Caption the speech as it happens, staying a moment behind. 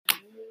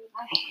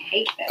I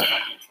hate that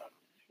fucking stuff.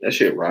 That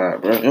shit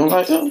right, bro. You don't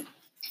like that?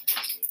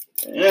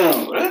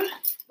 Damn, bro.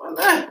 Why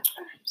not?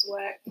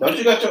 Whack. Don't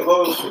you got your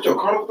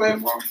carnival thing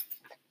from?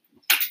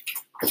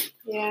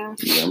 Yeah.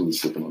 Yeah, I'm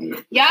just sipping on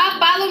it. Y'all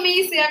follow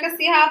me so y'all can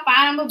see how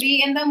fine I'm gonna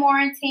be in the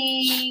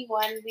quarantine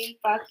when we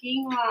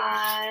fucking launch.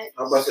 I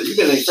was about to say, you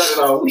been excited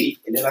all week,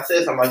 and then I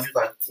said something like, you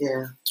like,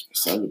 yeah.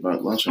 Excited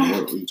about lunch and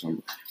what? What are you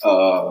talking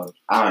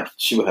about?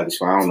 She would have to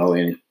explain. I don't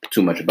know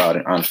too much about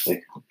it,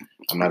 honestly.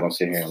 I'm not gonna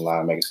sit here and lie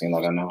and make it seem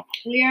like I know.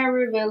 We are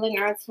revealing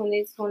our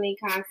 2020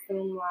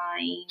 costume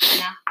line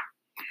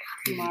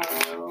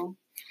tomorrow.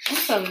 I'm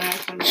so mad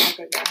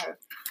Samantha got her.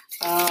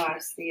 Oh, I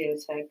see the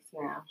text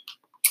now.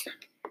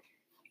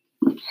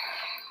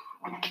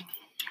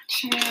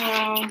 Chill.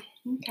 Okay.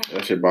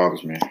 That shit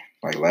bothers me.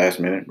 Like last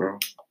minute, bro.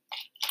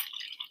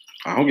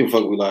 I don't give a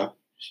fuck if we lie.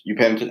 You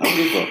paying attention? I don't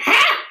give a fuck.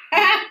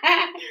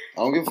 I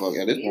don't give a fuck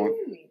at this point.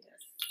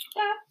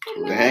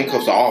 The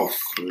handcuffs are off.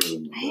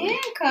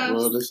 Handcuffs.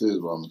 Well, this is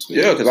raw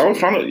material. Yeah, because I was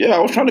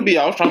trying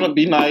to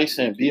be nice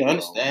and be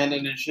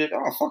understanding and shit.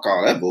 Oh, fuck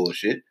all that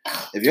bullshit.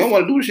 If you don't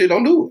want to do the shit,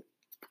 don't do it.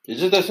 It's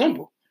just that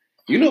simple.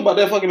 You know about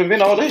that fucking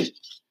event all day.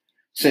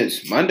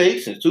 Since Monday,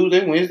 since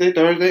Tuesday, Wednesday,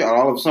 Thursday,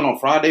 all of a sudden on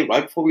Friday,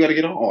 right before we got to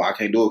get on, oh, I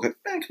can't do it.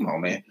 Man, come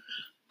on, man.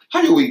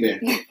 How your week been?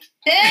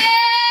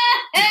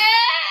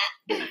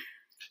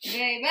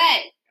 Baby,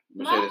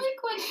 my week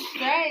was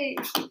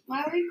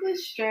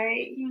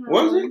straight. You know.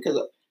 Was it? Because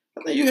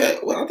I think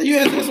you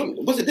had said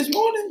something. Was it this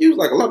morning? You was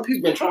like, a lot of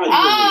people been trying you.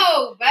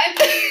 Oh,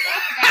 baby.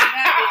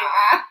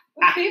 I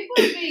forgot people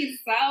be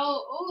so,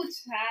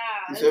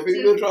 child. You said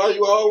people been trying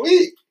you all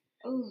week.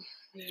 Ooh,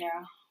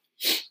 yeah.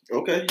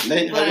 Okay.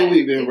 Nate, how your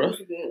week been, bro?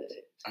 Good.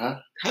 Huh?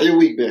 How your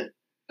week been?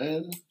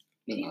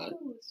 People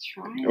was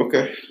trying.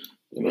 Okay.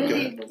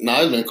 Really?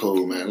 Nah, it's been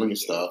cool, man. Let me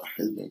stop.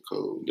 It's been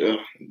cool. Yeah.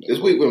 This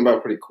week went by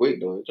pretty quick,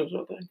 though. Because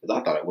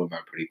I thought it went by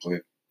pretty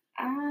quick.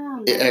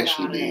 It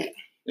actually did.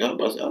 Yeah, I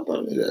thought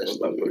it actually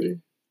went by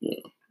pretty.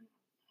 Yeah.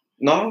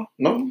 No?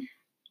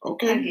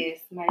 Okay. I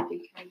guess might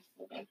be crazy.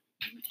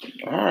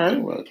 All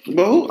right. Well,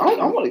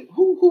 but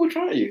who would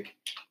try you?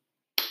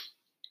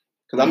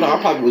 Because I know I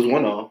probably was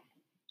one of them.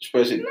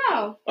 Especially.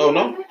 No. Oh,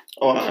 no?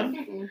 Oh, all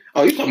right.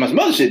 Oh, you talking about some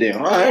other shit then.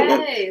 All right.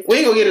 Yes. We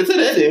ain't going to get into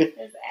that then.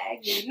 That's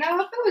Aggie.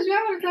 No, if it was you, I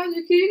would have told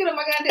you, you get on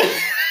my goddamn.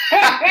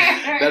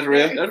 That's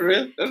real.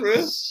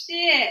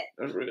 Shit.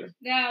 That's real.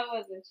 No, it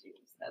wasn't you. It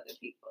was other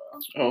people.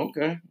 Oh,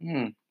 okay.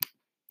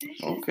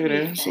 Okay,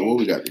 then. So what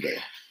we got today?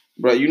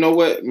 Bro, you know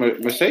what?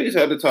 Mercedes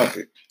had the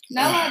topic.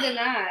 No, I did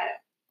not.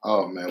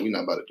 Oh, man, we're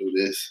not about to do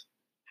this.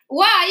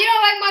 Why? You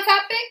don't like my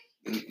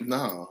topic?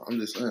 No, I'm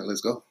just saying, let's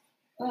go.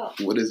 Oh.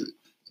 What is it?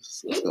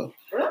 Let's go.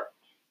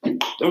 How many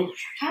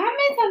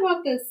times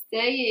about to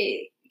say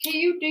it? Do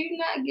you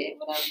not get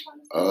what I'm trying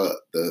to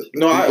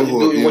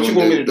say? What you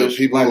want me to do?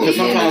 Because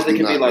sometimes it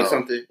can be like know.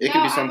 something. It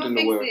can be something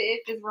to where.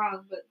 If it's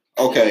wrong, but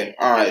okay,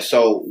 all right.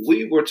 So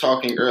we were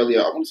talking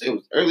earlier. I want to say it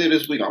was earlier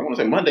this week. I want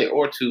to say Monday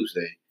or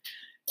Tuesday,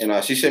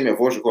 and she sent me a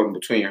voice recording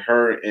between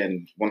her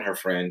and one of her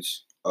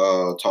friends,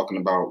 talking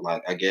about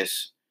like I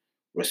guess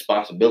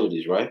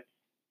responsibilities, right?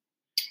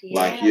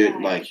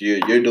 yeah.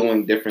 You're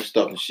doing different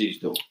stuff than she's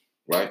doing.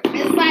 Right?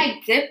 It's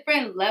like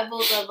different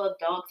levels of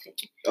adulting.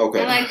 Okay.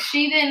 And like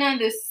she didn't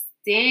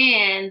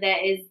understand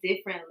that it's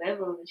different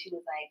levels, and she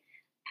was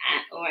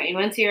like,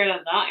 once you're an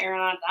adult, you're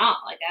an adult.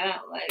 Like I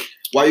don't like.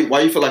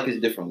 Why you feel like it's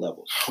different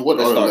levels? What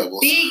are the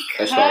levels?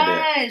 Because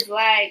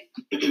like,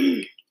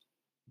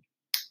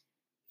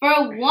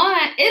 for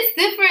one, it's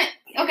different.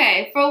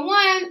 Okay, for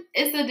one,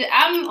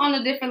 I'm on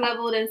a different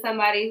level than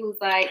somebody who's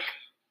like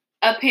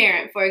a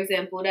parent, for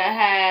example, that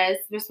has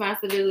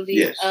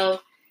responsibilities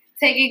of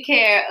taking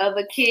care of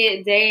a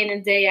kid day in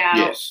and day out.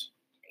 Yes.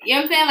 You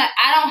know what I'm saying? Like,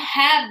 I don't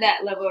have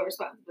that level of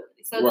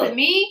responsibility. So to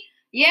me,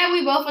 yeah,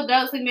 we both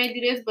adults, we may do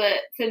this, but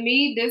to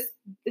me,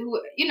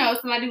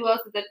 somebody who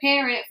else is a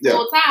parent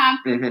full time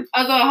is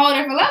on a whole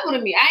different level to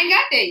me. I ain't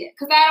got that yet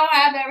because I don't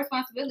have that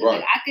responsibility. Right.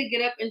 Like, I could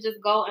get up and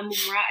just go and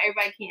move around.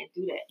 Everybody can't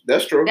do that.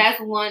 That's true. That's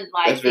one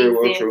That's very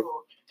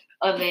example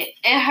well of it.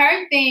 And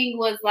her thing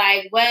was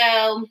like,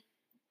 well,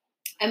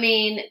 I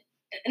mean,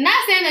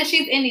 not saying that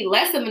she's any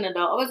less of an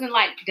adult. I wasn't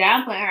like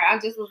downplaying her. I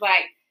just was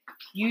like,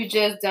 you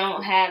just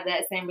don't have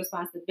that same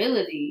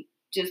responsibility.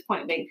 Just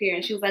point blank period.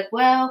 And she was like,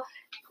 well,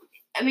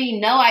 I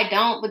mean, no, I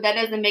don't, but that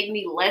doesn't make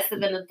me less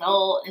of an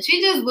adult. And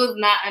she just was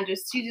not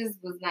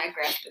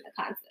grasping the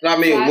concept. I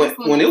mean,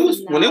 so when it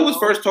was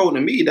first told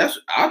to me,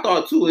 I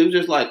thought too. It was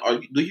just like,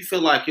 do you feel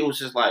like it was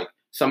just like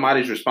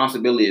somebody's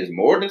responsibility is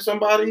more than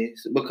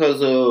somebody's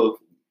because of?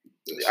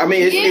 I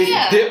mean,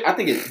 I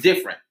think it's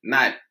different,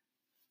 not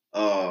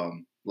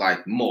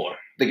like more. I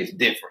think it's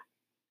different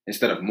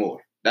instead of more.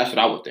 That's what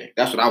I would think.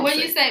 That's what I would say.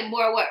 When you say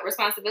more, what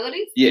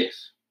responsibilities?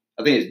 Yes,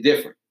 I think it's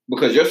different.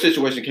 Because your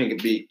situation can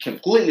be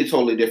completely,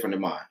 totally different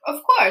than mine.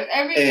 Of course.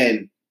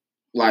 And,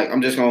 like,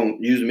 I'm just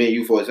going to use me and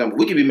you for example.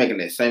 We could be making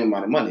that same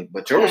amount of money,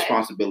 but your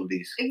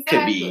responsibilities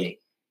could be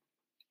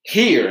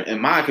here,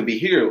 and mine could be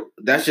here.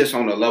 That's just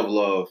on the level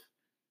of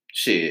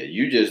shit,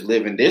 you just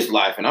living this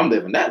life and I'm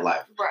living that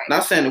life. Right.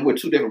 Not saying that we're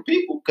two different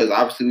people, because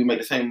obviously we make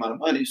the same amount of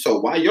money. So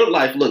why your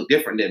life look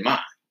different than mine?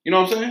 You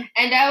know what I'm saying?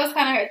 And that was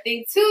kind of her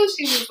thing too.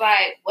 She was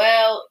like,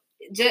 well,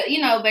 just,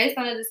 based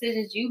on the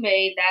decisions you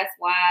made, that's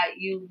why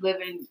you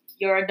live in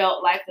your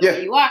adult life the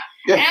way you are.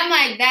 Yeah. And I'm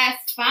like,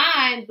 that's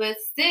fine, but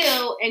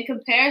still, in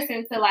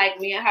comparison to like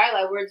me and her,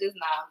 like we're just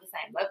not on the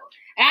same level.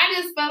 And I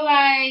just felt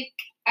like,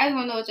 I just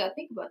want to know what y'all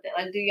think about that.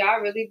 Like, do y'all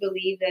really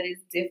believe that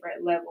it's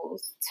different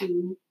levels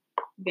to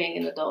being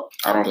an adult?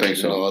 I don't think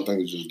so. No, I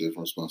think it's just different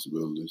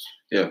responsibilities.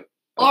 Yeah.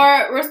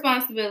 Or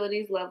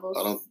responsibilities levels.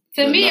 I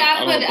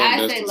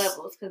say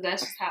levels because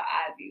that's just how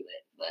I view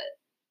it. But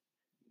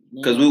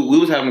because we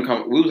was having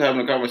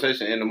a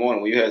conversation in the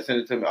morning when you had sent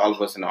it to me. All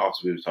of us in the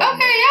office we was talking.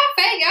 Okay, y'all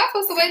fake. Y'all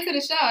supposed to wait to the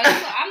show.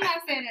 I'm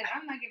not saying that.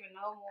 I'm not giving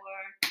no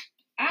more.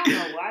 I don't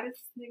know why this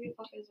nigga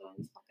fucking joined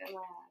this fucking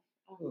live.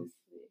 Honestly.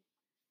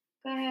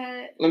 Go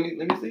ahead. Let me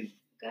see.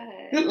 Go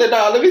ahead.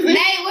 Let me see.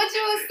 Nate, what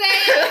you was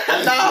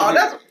saying? No,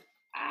 that's.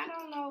 I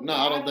don't know. No,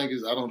 I don't think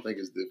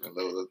it's different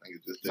levels. I think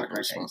it's just different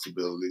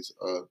responsibilities.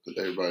 Because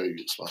everybody's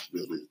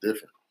responsibility is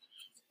different.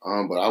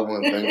 But I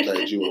wouldn't think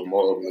that you were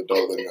more of an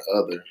adult than the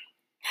other.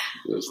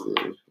 Just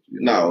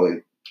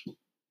no.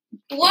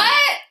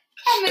 What?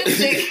 I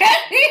missed it.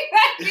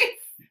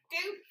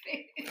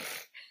 Stupid.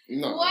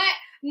 No. What?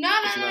 No.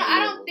 I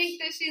don't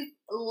think that she's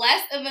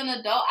less of an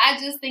adult. I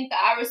just think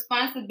that our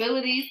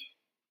responsibilities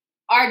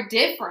are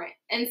different,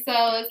 and so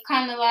it's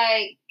kind of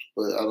like.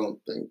 But I don't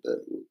think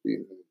that would be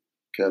in the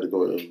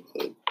category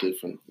of a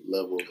different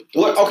level of adulthood.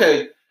 What?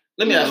 Okay,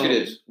 let me ask you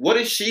this: what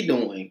is she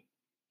doing?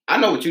 I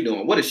know what you're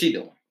doing. What is she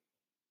doing?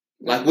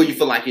 Like, what you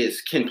feel like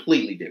is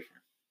completely different?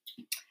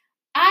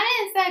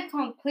 I didn't say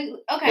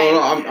completely. Okay.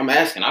 No, I'm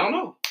asking. I don't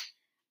know.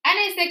 I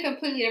didn't say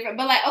completely different,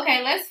 but like,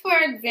 okay, let's for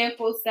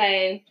example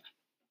say.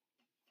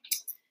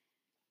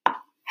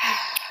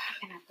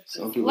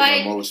 Some people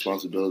have more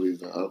responsibilities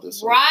than others.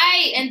 So.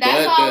 Right, and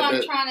that's all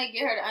I'm trying to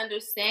get her to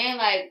understand.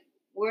 Like,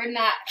 we're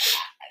not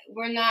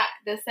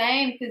the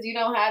same because you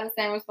don't have the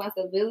same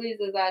responsibilities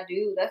as I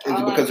do. That's all.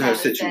 Is it because of her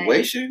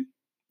situation?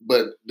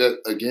 But that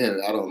again,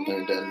 I don't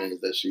think that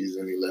means that she's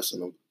any less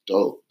an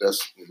adult.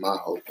 That's my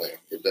whole thing.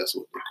 If that's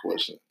what the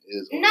question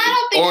is,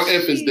 or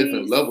if it's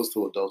different levels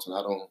to adults, and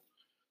I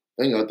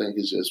think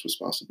it's just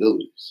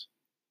responsibilities.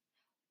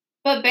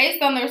 But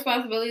based on the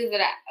responsibilities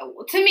that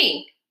to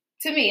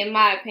me, in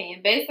my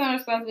opinion, based on the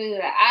responsibilities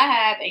that I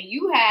have and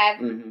you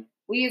have,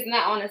 we is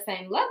not on the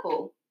same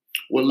level.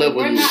 What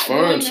level are you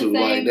referring to?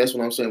 Like, that's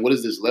what I'm saying. What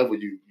is this level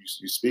you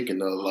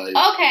speaking of? Like,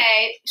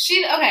 okay,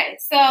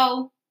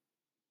 so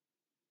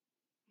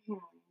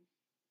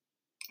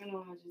I don't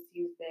want to just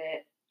use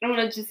that. I don't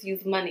want to just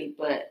use money,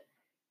 but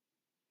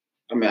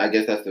I mean, I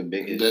guess that's the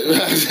biggest.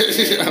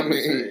 I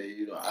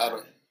mean, I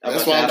don't.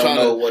 That's why I'm trying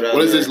to know what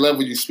is this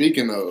level you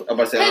speaking of?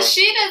 Because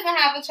she doesn't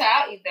have a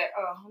child either.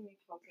 Oh, let me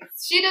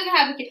focus. She doesn't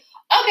have a kid.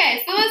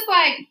 Okay, so it's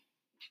like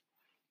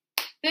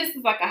this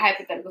is like a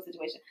hypothetical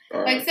situation.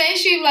 Like, say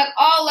she like,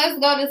 oh, let's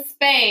go to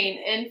Spain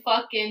in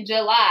fucking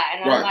July,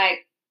 and I'm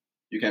like,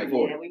 you can't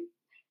afford it.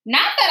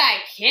 Not that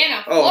I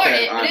can't afford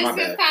it, but it's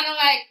just kind of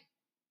like,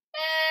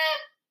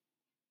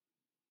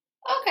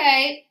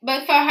 okay.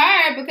 But for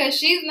her, because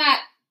she's not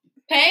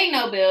paying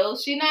no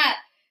bills, she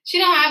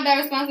don't have that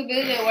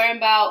responsibility of worrying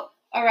about,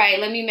 all right,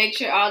 let me make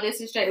sure all this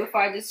is straight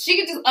before she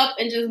can just up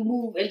and just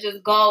move and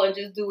just go and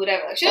just do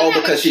whatever. Like, she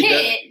doesn't have a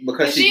kid,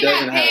 because she's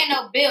not paying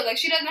no bills. Like,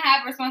 she doesn't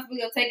have a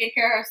responsibility of taking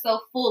care of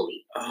herself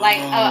fully, like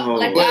I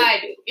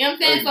do. You know what I'm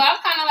saying? So I'm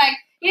kind of like,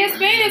 yeah,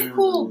 Spain is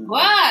cool,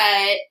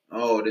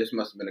 but this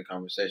must have been a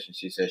conversation.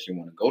 She said she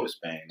want to go to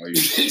Spain, or you?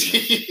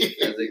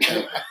 That's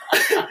example.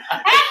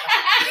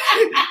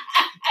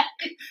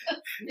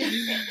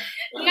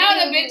 No,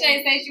 the bitch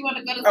ain't say she want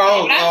to go to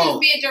Spain, but I'm just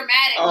being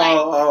dramatic.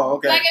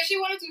 Okay. Like, if she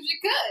wanted to, she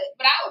could.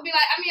 But I would be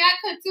like, I mean, I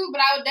could too, but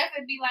I would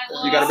definitely be like,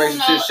 well, you gotta make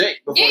some shit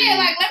shake before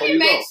let me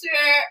make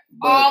sure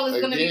all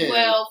is gonna be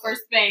well for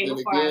Spain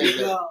before I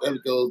go.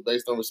 That goes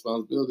based on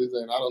responsibilities,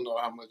 and I don't know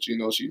how much she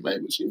may,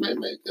 but she may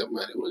make that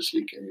money where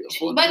she can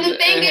afford. But the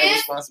thing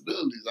is,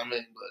 responsibilities. I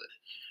mean,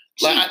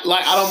 but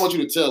like I don't want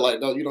you to tell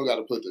no, you don't got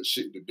to put the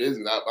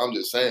business out. I'm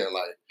just saying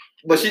like.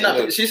 But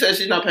she said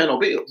she's not paying no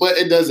bills. But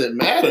it doesn't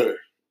matter.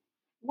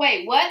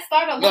 Wait, what?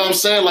 Start over. No, I'm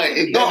saying like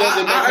that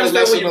doesn't make her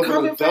less of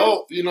an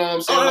adult. You know what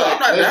I'm saying?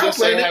 Let's just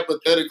say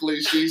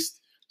hypothetically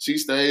she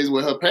stays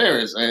with her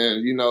parents,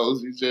 and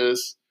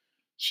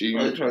she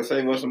trying to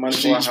save us some money.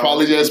 She's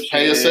probably just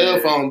pay a cell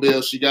phone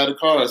bill. She got a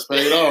car, it's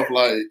paid off.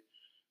 Like,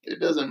 it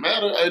doesn't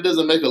matter. It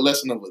doesn't make her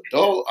less of an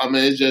adult. I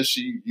mean, it's just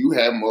you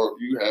have more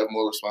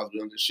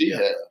responsibility than she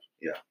has.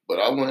 Yeah, but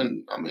I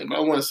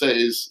wouldn't say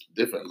it's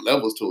different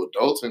levels to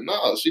adults. And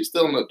no, she's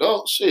still an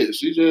adult. Shit,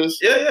 she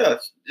just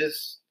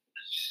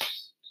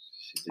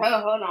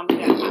hold on,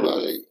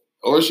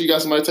 or she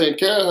got somebody taking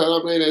care of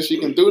her. I mean, and she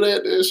can do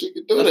that. Then she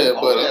can do that.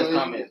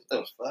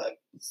 But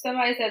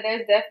somebody said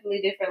there's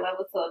definitely different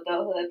levels to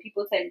adulthood.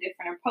 People take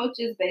different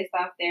approaches based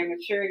off their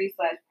maturity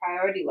 /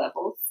 priority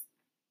levels.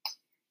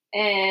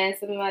 And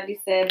somebody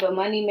said, but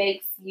money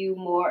makes you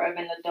more of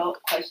an adult ?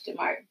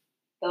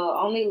 The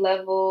only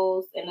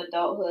levels in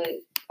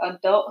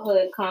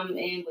adulthood come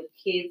in with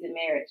kids and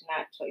marriage,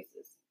 not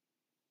choices.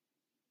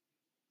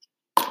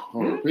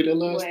 Repeat that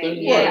last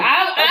thing. Yeah,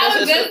 I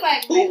was just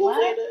like, wait,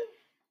 what?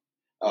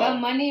 But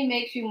money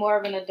makes you more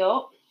of an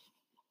adult.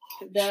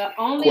 The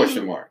only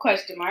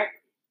question mark.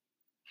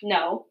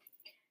 No.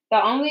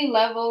 The only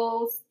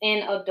levels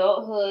in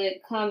adulthood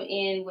come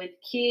in with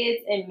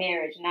kids and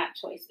marriage, not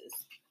choices.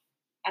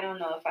 I don't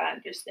know if I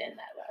understand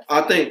that.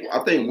 I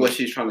think what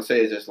she's trying to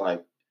say is just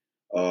like,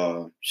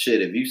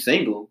 shit, if you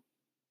single,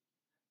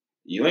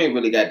 you ain't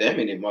really got that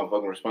many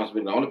motherfucking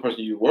responsibilities. The only person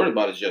you worried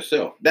about is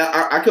yourself. That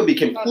I could be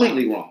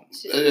completely wrong.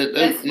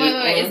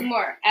 It's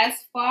more. As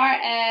far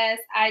as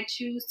I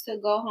choose to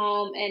go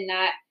home and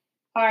not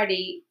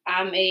party,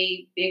 I'm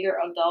a bigger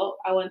adult.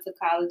 I went to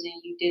college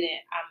and you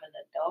didn't. I'm an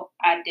adult.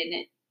 I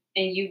didn't.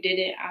 And you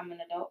didn't. I'm an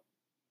adult.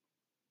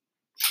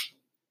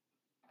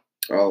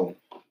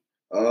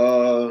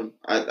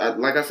 I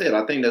like I said,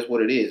 I think that's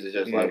what it is. It's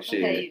just like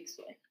shit. Okay,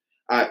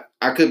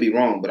 I could be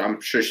wrong, but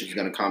I'm sure she's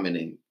gonna comment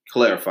and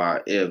clarify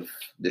if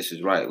this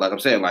is right. Like I'm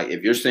saying, like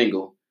if you're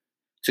single,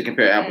 to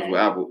compare apples with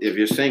apples, if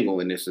you're single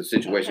and it's a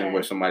situation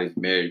where somebody's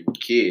married with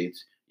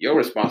kids, your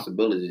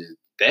responsibility is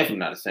definitely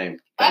not the same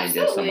thing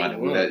as somebody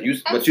who has.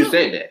 But you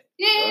said that.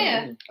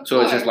 Yeah.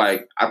 So it's just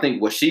like I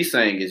think what she's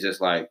saying is just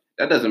like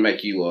that doesn't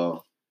make you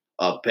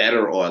a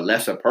better or a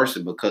lesser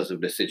person because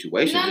of the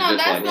situation. No,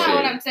 that's not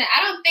what I'm saying.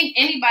 I don't think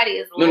anybody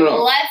is less of an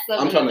adult.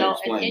 I'm trying to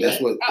explain. That's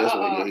what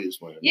you're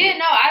explaining. Yeah,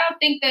 no, I don't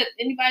think that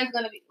anybody's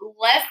going to be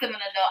less of an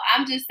adult.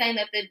 I'm just saying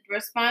that the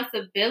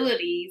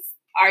responsibilities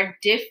are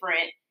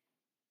different.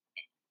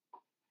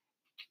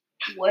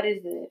 What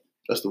is it?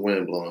 That's the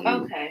wind blowing.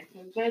 Okay,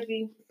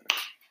 baby.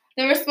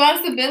 The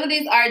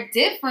responsibilities are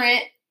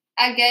different,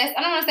 I guess.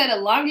 I don't want to say the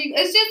longer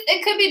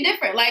it could be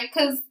different. Like,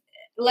 because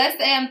let's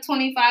say I'm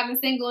 25 and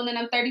single and then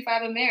I'm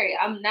 35 and married.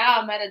 I'm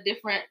at a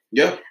different...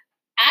 Yeah.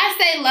 I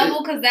say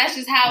level because that's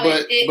just how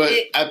it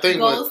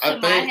goes to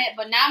my head.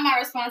 But now my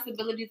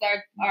responsibilities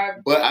are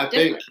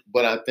different.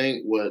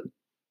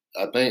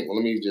 Let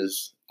me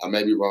just... I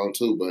may be wrong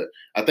too, but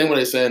I think what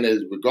they're saying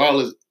is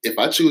regardless, if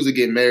I choose to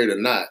get married or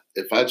not,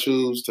 if I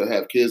choose to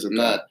have kids or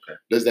not,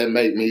 does that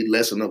make me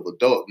less of an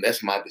adult? And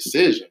that's my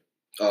decision.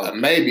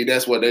 Maybe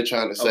that's what they're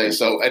trying to say. Okay.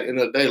 So at the end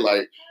of the day,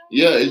 like,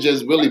 yeah, it's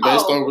just really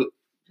based on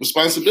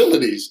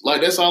responsibilities.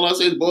 Like, that's all I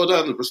say is boil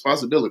down to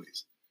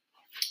responsibilities.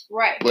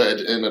 Right. But at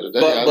the end of the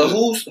day... But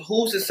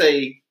who's to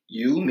say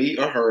you, me,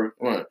 or her,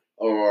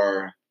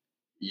 or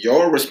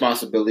your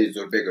responsibilities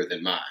are bigger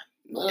than mine,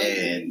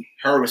 and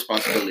her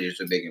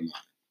responsibilities are bigger than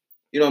mine?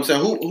 You know what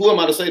I'm saying? Who am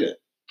I to say that?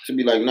 To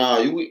be like,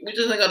 nah, we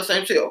just ain't got the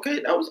same shit.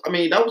 Okay, that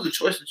was a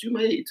choice that you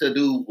made to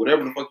do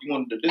whatever the fuck you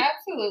wanted to do.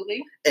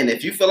 Absolutely. And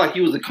if you feel like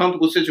you was a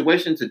comfortable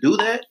situation to do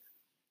that,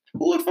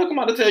 who the fuck am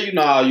I to tell you,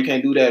 nah, you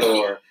can't do that,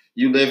 or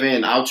you live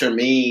in out your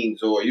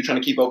means, or you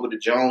trying to keep up with the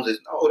Joneses?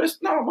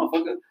 No,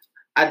 motherfucker.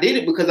 I did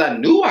it because I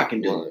knew I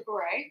can do it.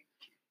 Right.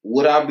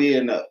 Would I be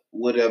in a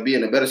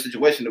better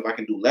situation if I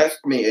can do less?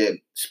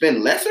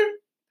 Spend lesser?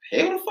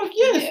 Hell the fuck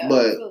yes. Yeah,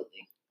 but absolutely.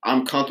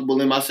 I'm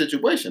comfortable in my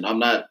situation. I'm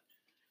not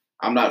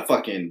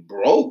fucking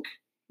broke.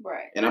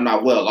 Right. And I'm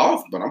not well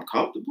off, but I'm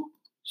comfortable.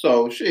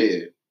 So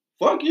shit.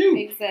 Fuck you.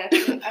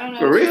 Exactly. I don't know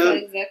for what real? she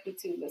said exactly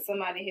too, but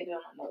somebody hit it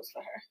on the nose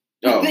for her.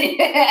 Oh.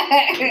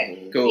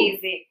 Cool.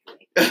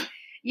 Exactly.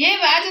 Yeah,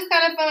 but I just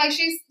kind of feel like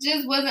she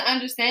just wasn't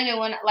understanding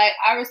when, like,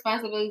 our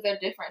responsibilities are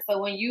different. So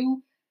when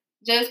you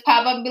just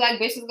pop up and be like,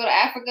 bitch, let's go to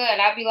Africa, and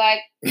I'd be like,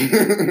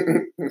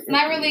 it's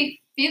not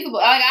really feasible.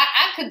 Like,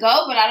 I could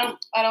go, but I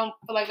don't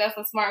feel like that's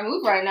a smart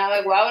move right now.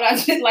 Like, why would I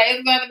just, like,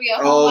 it's going to be a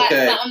whole lot of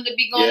something to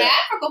be going to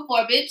Africa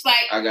for, bitch.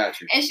 Like, I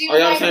got you. And she was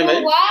like,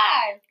 well,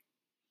 why?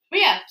 But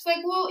yeah, it's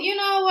like, well, you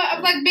know what?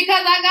 I'm like,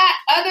 because I got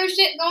other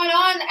shit going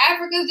on.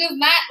 Africa's just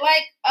not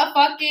like a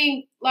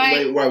fucking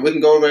like. Right, we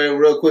can go there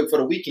real quick for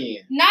the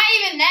weekend. Not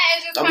even that.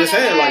 It's just. I'm just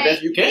saying, like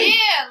that you can.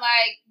 Yeah,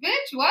 like,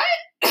 bitch, what?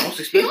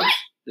 Most expensive.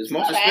 The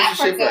most expensive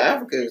shit for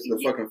Africa is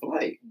the fucking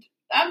flight.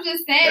 I'm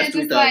just saying, it's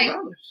just like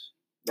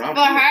for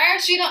her,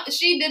 she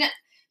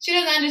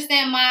doesn't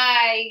understand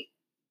my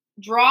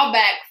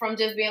drawback from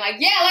just being like,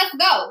 yeah, let's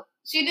go.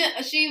 She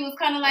didn't. She was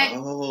kind of like, you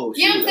know what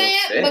I'm saying?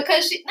 Upset.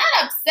 Because she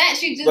not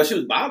upset. But she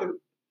was bothered.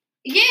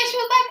 Yeah, she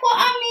was like, well,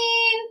 I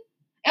mean,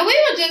 and we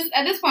were just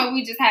at this point,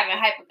 we just having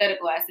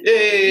hypothetical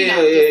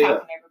situations. Yeah.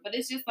 But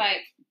it's just like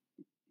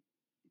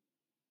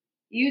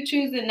you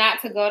choosing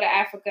not to go to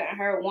Africa and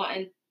her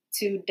wanting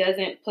to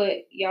doesn't put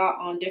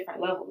y'all on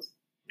different levels.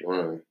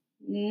 Right.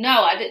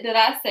 No, I did. Did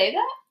I say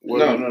that?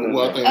 Well, no.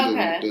 Well, I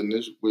think the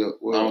initial.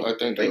 Well, I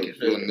think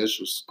the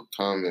initial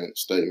comment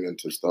statement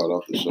to start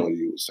off the show,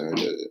 you were saying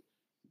that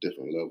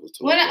different levels.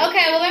 Well,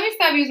 let me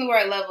stop using the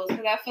word levels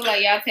because I feel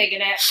like y'all taking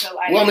that to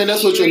like. Well, I mean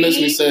that's what you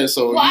initially said.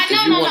 So if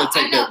you want to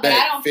take that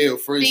back, feel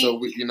free. So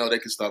they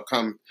can stop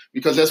commenting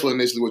because that's what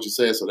initially what you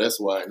said. So that's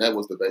why, and that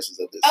was the basis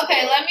of this.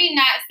 Okay, let me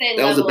not say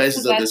that was the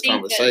basis of this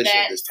conversation,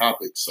 this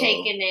topic. So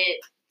taking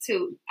it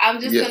too. I'm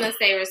just gonna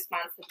say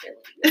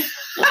responsibility.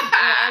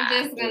 I'm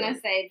just gonna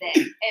say that.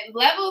 And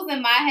levels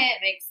in my head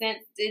make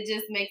sense. It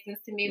just makes sense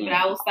to me, but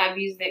I will stop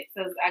using it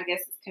because I guess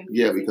it's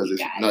confusing. Yeah, because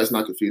it's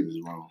not confusing.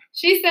 It's wrong.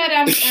 She said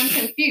I'm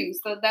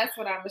confused, so that's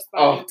what I'm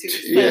responding to.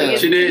 So yeah,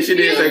 she did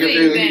say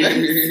confused.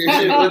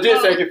 She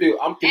legit say confused.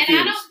 I'm confused. And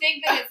I don't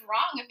think that it's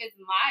wrong if it's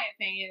my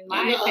opinion.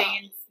 My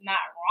opinion's not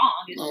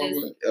wrong. It's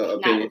just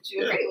not what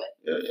you agree with.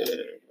 Yeah.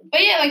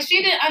 But yeah, like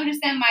she didn't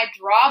understand my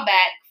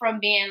drawback from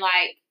being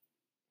like,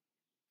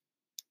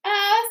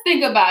 let's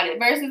think about it,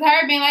 versus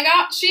her being like,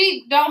 oh,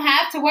 she don't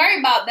have to worry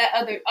about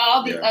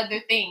all these other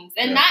things,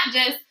 and not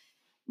just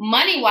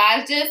money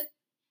wise, just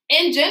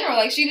in general.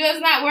 Like she does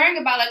not worrying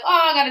about like,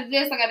 oh, I gotta do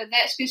this, I gotta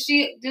that, because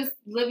she just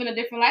living a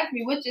different life from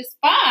me, which is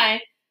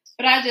fine.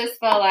 But I just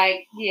felt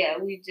like, yeah,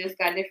 we just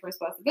got different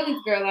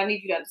responsibilities, girl. I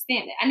need you to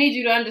understand that. I need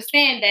you to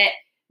understand that.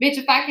 Bitch,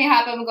 if I can't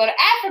hop up and go to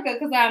Africa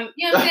because I'm,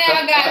 you know what I'm saying,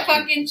 I got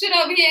fucking shit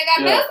over here, I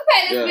got bills to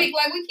pay this week,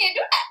 like, we can't do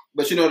that.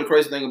 But you know the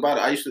crazy thing about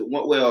it, I used to,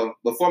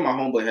 before my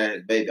homeboy had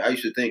his baby, I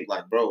used to think,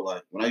 like, bro,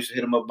 like, when I used to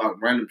hit him up about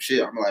random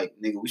shit, I'm like,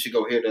 nigga, we should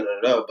go here,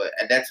 da-da-da-da. But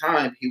at that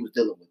time, he was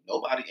dealing with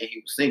nobody and he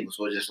was single,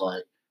 so it's just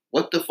like,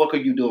 what the fuck are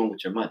you doing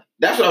with your money?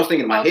 That's what I was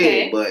thinking in my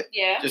head, but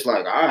just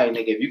like, all right,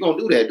 nigga, if you're going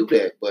to do that, do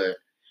that. But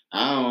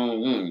I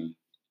don't,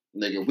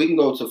 nigga, we can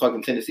go to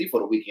fucking Tennessee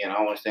for the weekend. I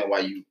don't understand why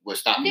you would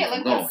stop me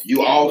from going.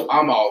 You off,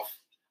 I'm off.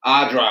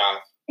 I drive.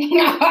 I'll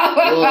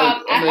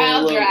drive.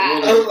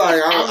 I was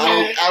like,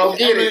 I don't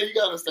get it. You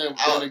gotta understand.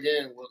 But then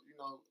again,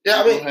 he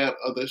have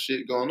other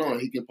shit going on.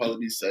 He can probably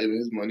be saving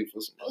his money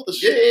for some other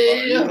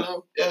shit. Yeah.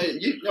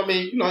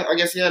 I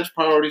guess he had his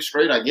priorities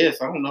straight. I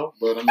guess I don't know,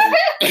 but I mean,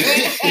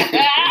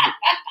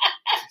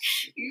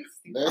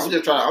 I'm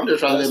just trying to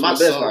live my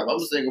best life. I'm a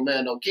single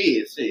man, no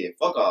kids. Shit,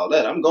 fuck all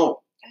that. I'm going.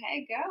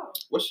 Hey, go.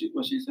 What she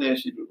said?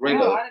 She I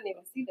didn't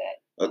even see that.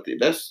 Okay,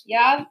 that's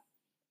y'all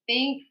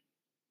think.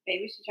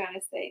 Maybe she's trying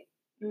to say,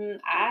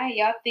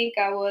 y'all think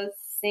I was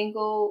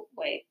single.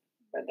 Wait,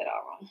 read that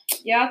all wrong.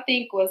 Y'all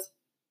think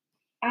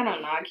I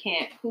don't know, I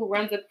can't. Who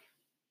runs a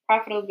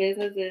profitable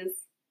business is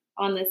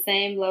on the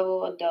same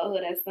level of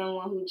adulthood as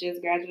someone who just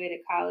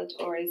graduated college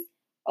or is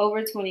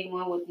over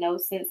 21 with no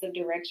sense of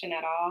direction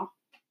at all?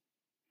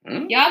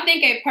 Y'all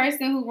think a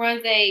person who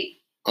runs a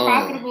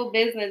profitable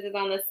business is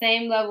on the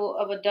same level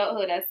of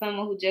adulthood as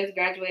someone who just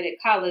graduated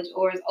college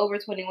or is over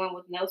 21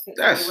 with no sense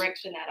of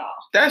direction at all?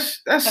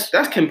 That's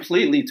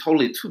completely,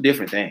 totally two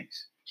different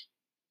things.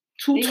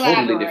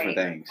 Totally different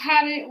things.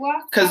 How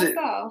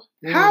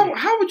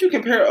would you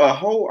compare a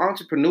whole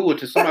entrepreneur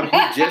to somebody who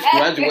just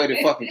graduated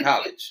fucking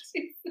college?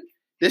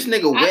 This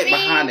nigga wet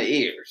behind the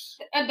ears.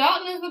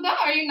 Adult is adult.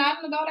 Are you not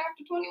an adult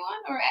after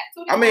 21 or at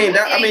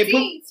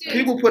 21?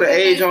 People put an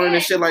age on it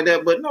and shit like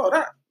that, but no,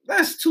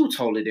 that's two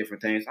totally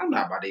different things. I'm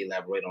not about to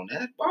elaborate on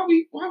that. Why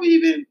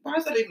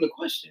is that even a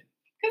question?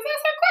 Because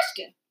that's her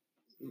question.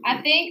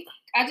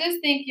 I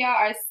just think y'all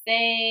are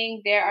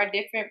saying there are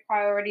different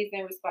priorities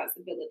and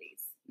responsibilities.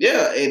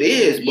 Yeah, it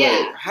is.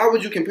 But how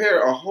would you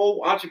compare a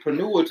whole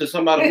entrepreneur to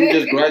somebody who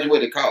just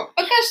graduated college?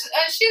 Because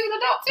she's an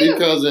adult too.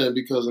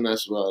 Because in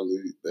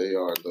actuality, they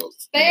are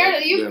adults. They are.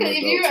 If you're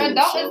an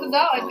adult, it's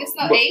adult. If there's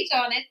no age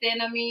on it,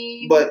 then I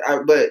mean. But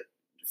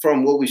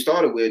from what we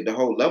started with, the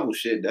whole level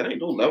shit, that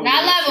ain't no level.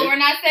 Not level. We're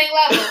not saying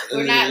level.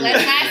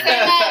 Let's not say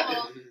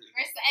level.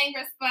 We're saying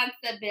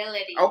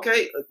responsibility.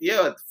 Okay,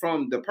 yeah.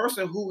 From the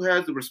person who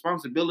has the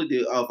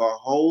responsibility of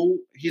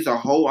he's a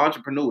whole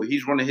entrepreneur.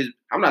 He's running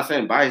I'm not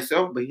saying by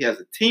himself, but he has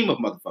a team of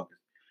motherfuckers.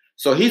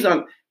 So he's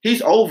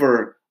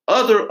over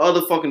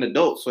other fucking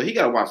adults. So he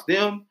gotta watch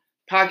them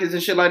pockets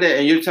and shit like that.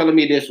 And you're telling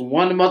me there's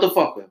one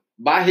motherfucker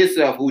by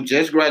himself who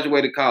just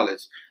graduated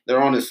college. They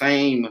have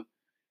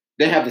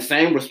the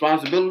same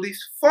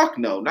responsibilities? Fuck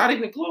no, not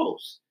even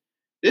close.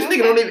 This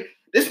nigga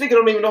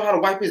don't even know how to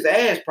wipe his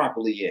ass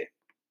properly yet.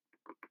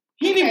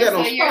 He ain't even got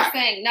no spot. So you're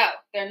saying no,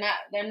 they're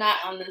not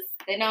on this.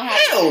 They don't have.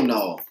 Hell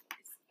no.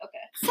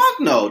 Okay. Fuck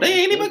no, they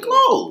ain't even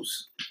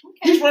close.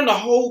 Okay. He's running the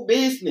whole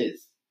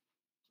business.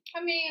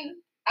 I mean,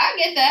 I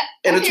get that.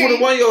 And the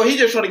 21-year-old, he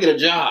just trying to get a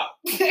job.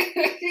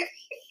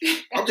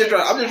 I'm just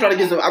trying to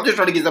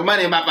get some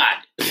money in my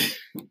pocket.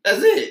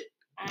 That's it.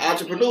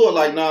 Entrepreneur,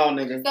 like, no,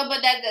 nigga. So,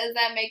 but does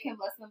that make him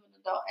less of an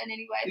adult in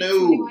any way?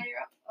 No.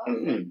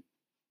 21-year-old?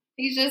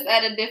 He's just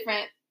at a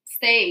different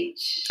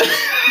stage. I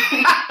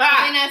mean,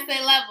 I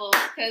say level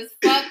because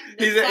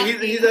he's at a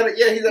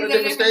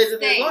different stage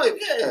in his life.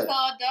 Yeah. So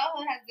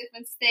adulthood has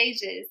different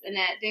stages, and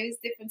at these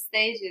different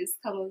stages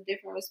come with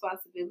different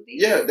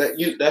responsibilities. Yeah,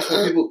 that's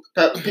when people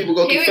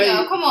go through. Here we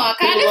go. Come on,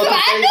 I knew it to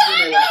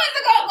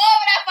go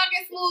over that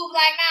fucking smooth.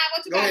 Like, nah,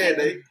 what you got? Go ahead,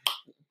 Nate.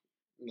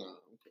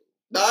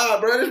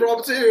 Nah, bro, this raw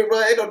material,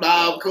 bro. Ain't no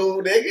I'm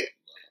cool, nigga.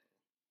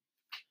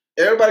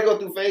 Everybody go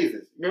through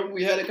phases. Remember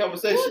we had a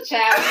conversation? Ooh,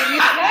 child,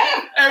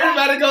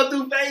 everybody go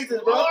through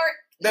phases, bro.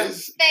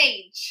 That's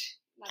stage.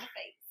 Not a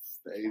phase.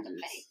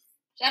 Stages.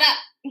 Shut up.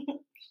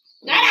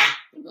 Shut up.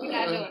 We're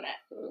not doing that.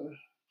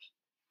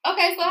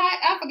 Okay, so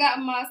I forgot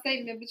my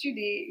statement, but you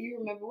did. You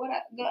remember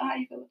how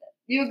you feel with that?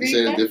 You agree?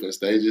 You said different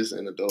stages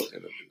in adult.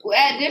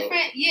 At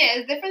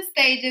different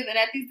stages, and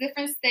at these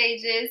different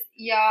stages,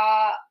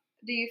 y'all,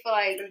 do you feel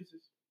like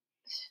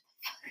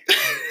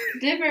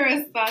different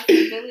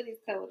responsibilities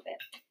come with that?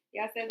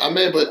 Y'all said that. I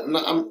mean, but no,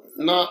 I'm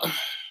not.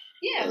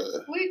 Yeah,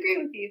 we agree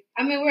with you.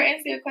 I mean, we're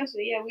answering your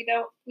question. Yeah, we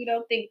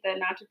don't think that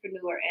an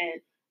entrepreneur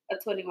and a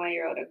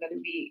 21-year-old are going to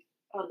be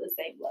on the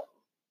same level.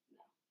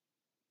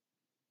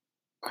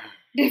 No.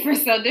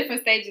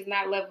 Different stages,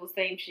 not levels,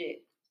 same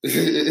shit. Girl,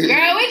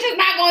 we just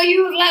not gonna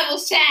use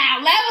levels,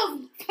 child.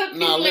 Levels put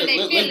people in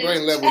their feelings. Let's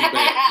bring levels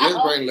back.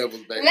 Let's bring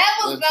levels back.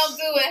 Levels don't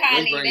do it,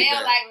 honey. They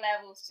don't like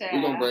levels, child.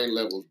 We're gonna bring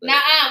levels back.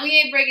 Nuh-uh, we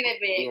ain't bringing it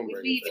back.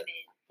 We're leaving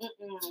it.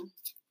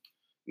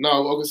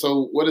 No, okay.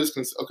 So what is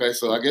okay?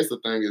 So I guess the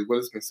thing is, what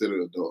is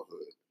considered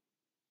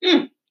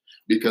adulthood?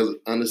 Because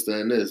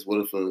understand this: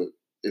 what if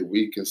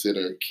we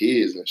considering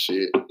kids and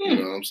shit? You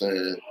know what I'm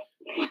saying?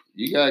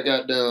 You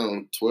got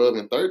down 12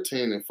 and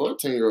 13 and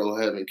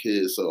 14-year-old having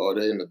kids. So are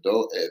they an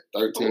adult at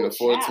 13 or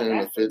 14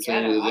 or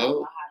 15 years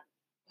old?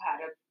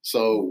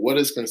 So what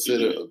is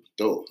considered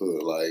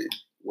adulthood? Like,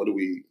 what do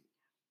we...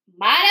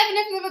 My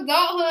definition of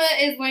adulthood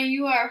is when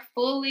you are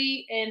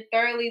fully and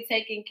thoroughly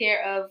taking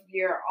care of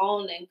your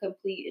own and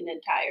complete and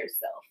entire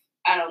self.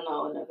 I don't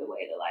know another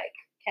way to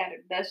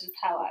that's just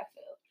how I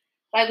feel.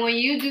 Like when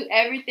you do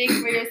everything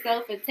for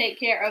yourself and take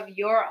care of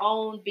your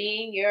own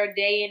being, your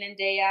day in and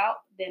day out,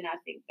 then I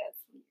think that's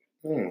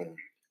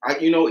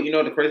You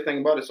know the crazy thing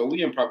about it. So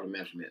we in property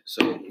management.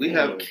 So we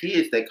have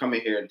kids that come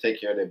in here and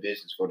take care of their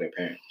business for their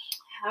parents.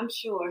 I'm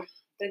sure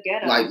the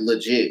ghetto. Like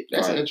legit.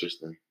 That's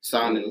interesting.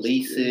 Signing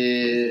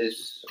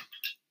leases.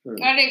 Are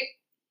they?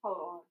 Hold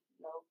on.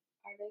 No.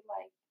 Are they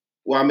like?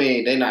 Well, I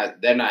mean,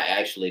 they're not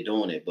actually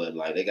doing it, but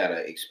like they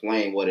gotta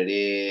explain what it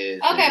is.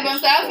 Okay, but I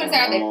was gonna say,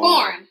 are they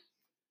foreign?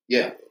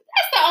 Yeah.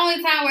 That's the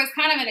only time where it's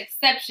kind of an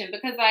exception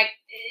because, like,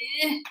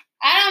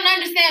 I don't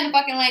understand the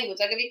fucking language.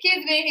 Like, if your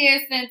kid's been here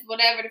since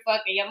whatever the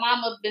fuck, and your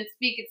mama been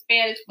speaking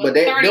Spanish for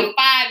 35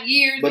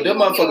 years. But them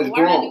motherfuckers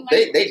grown.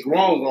 They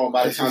grown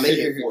by the time they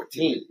hit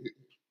 14.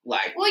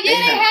 Like, well, yeah,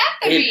 they have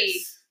to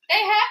be.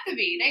 They have to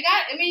be. They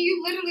got. I mean,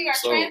 you literally are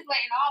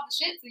translating all the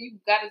shit, so you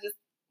got to just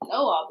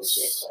know all the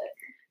shit. But.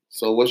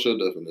 So, what's your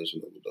definition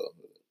of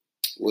adulthood?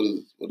 What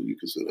do you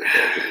consider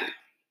adulthood?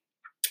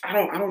 I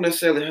don't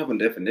necessarily have a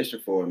definition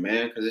for it,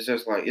 man, because it's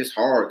just like it's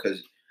hard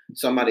because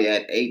somebody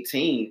at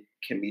 18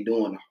 can be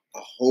doing a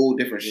whole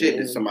different shit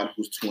than somebody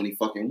who's 20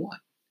 fucking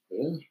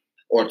 1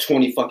 or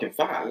 20 fucking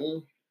 5.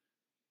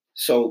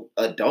 So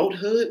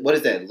adulthood, what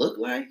does that look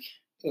like?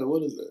 Yeah,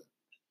 what is that?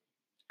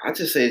 I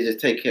just say just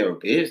take care of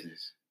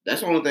business.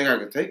 That's the only thing I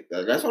can take.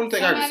 That's the only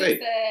thing I can say.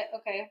 Said,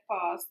 okay,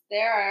 pause.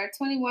 There are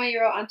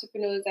 21-year-old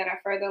entrepreneurs that are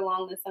further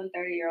along than some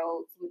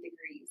 30-year-olds with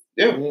degrees.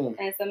 Yeah.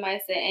 And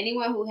somebody said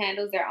anyone who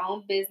handles their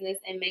own business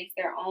and makes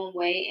their own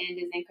way and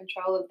is in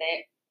control of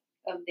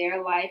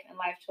their life and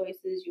life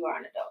choices, you are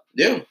an adult.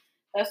 Yeah.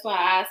 That's why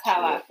I asked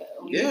how I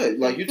feel. Yeah,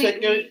 like you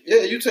take care of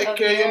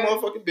your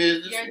motherfucking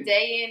business. Your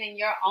day in and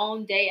your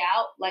own day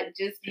out, like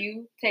just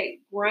you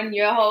run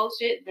your whole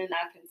shit, then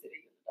I consider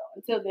you an adult.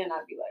 Until then,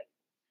 I'd be like,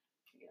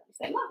 you're on the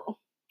same level.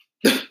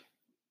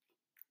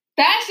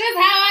 That's just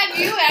how I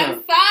view it.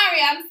 I'm sorry.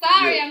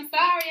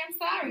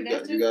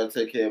 You gotta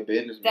take care of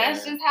business.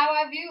 That's just how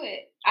I view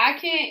it. I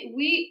can't.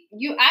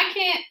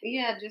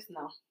 Yeah, just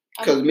no.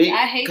 I'll tell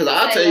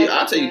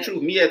you the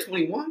truth. Me at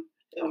 21,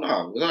 hell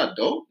no. Was I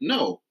adult?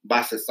 No.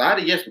 By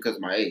society, yes, because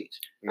of my age.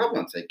 I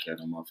wasn't take care of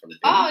no motherfucker.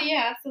 Oh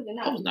yeah, absolutely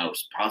not. I was not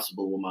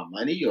responsible with my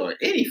money or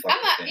any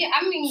fucking thing. Yeah,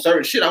 I mean,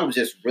 certain shit. I was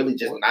just really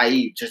just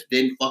naive. Just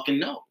didn't fucking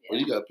know. Well,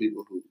 you got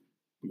people who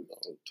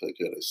take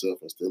care of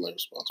themselves and still ain't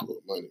responsible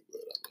with money.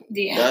 But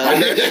Big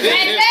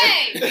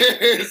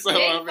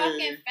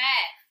fucking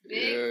fat.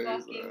 Big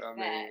fucking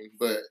fat.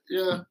 But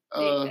yeah.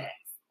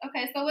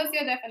 Okay, so what's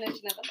your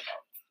definition of an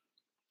adult?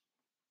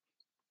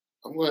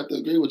 I'm gonna have to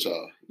agree with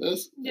y'all.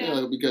 That's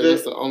because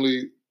that's the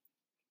only.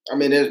 I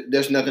mean,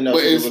 there's nothing else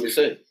to really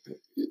say.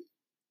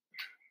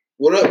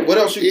 What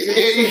else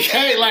you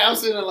can't like? I'm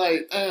sitting there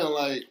like, damn,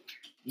 like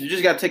you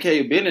just gotta take care of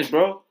your business,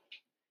 bro.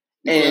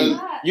 And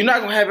you're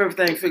not gonna have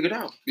everything figured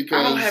out. Because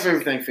I don't have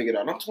everything figured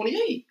out. I'm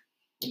 28.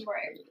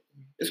 Right.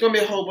 It's gonna be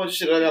a whole bunch of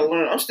shit I gotta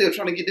learn. I'm still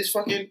trying to get this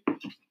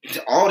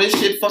all this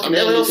shit fucking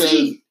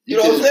LLC. You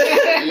know what I'm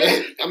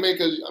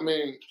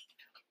saying?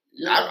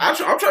 I'm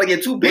trying to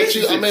get 2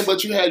 businesses.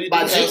 But you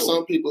have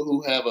some people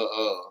who have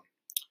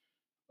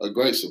a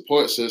great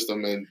support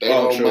system and they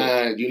don't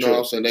mind. You know what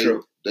I'm saying? They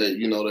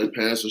their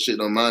parents and shit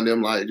don't mind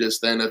them like just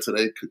stand there till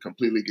they could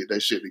completely get their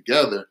shit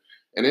together.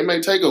 And it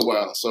may take a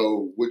while.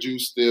 So would you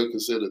still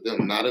consider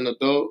them not an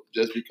adult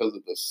just because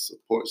of the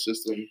support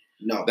system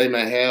they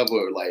may have?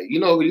 Or like, you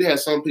have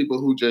some people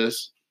who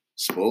just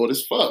spoiled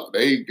as fuck.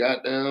 They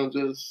got down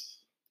just...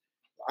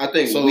 I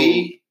think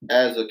we,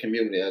 as a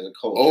community, as a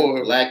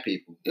culture, black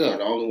people, are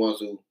the only ones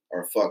who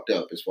are fucked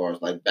up as far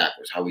as like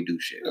backwards, how we do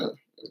shit. Yeah.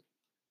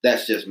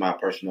 That's just my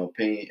personal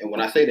opinion. And when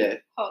I say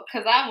that...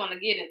 because I want to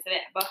get into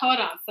that. But hold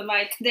on.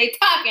 Somebody today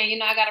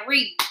talking, I got to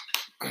read.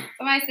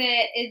 Somebody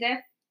said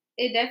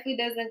it definitely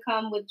doesn't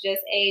come with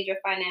just age or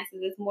finances.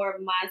 It's more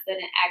of mindset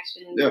and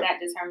actions that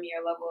determine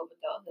your level of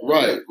adulthood.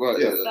 Right.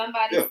 Yeah.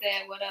 Somebody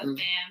said, "What up,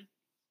 fam?"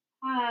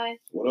 Hi.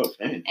 What up,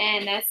 fam?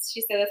 And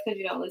she said that's because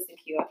you don't listen,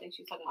 Q. I think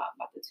she's talking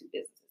about the two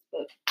businesses,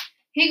 but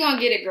he gonna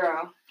get it,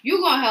 girl. You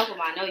gonna help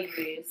him? I know you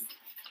is.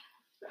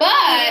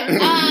 But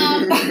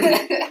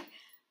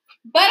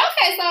but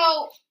okay,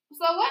 so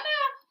what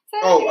now?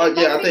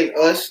 I think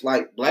us,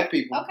 like black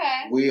people,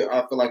 I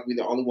feel like we're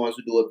the only ones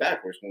who do it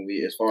backwards when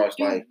we, as far as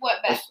like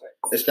what backwards?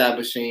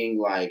 Establishing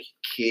like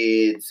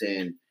kids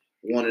and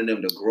wanting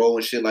them to grow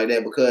and shit like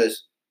that.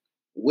 Because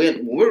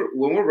when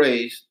we're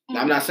raised,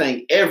 I'm not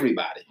saying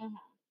everybody,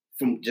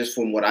 from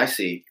what I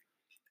see,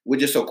 we're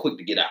just so quick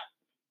to get out.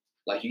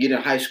 Like you get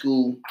in high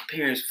school,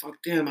 parents,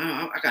 fuck them,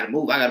 I gotta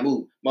move.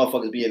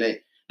 Motherfuckers be in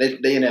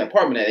they in that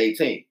apartment at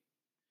 18.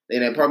 They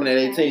in that apartment at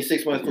 18,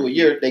 6 months to a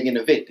year, they get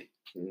evicted.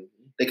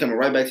 They coming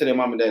right back to their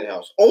mom and dad's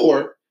house.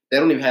 Or they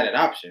don't even have that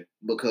option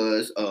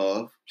because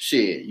of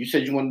shit. You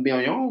said you want to be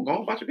on your own, go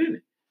on about your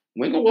business.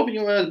 We ain't gonna open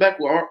your ass back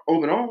with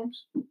open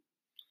arms.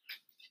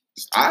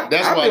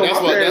 That's why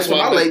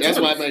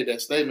I made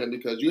that statement,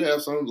 because you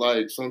have some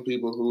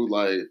people who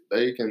like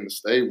they can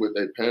stay with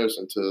their parents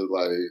until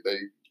like they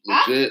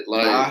legit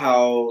like my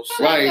house,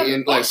 right,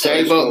 and like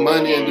save up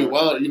money and do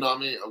what, you know what I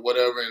mean, or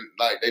whatever, and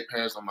like their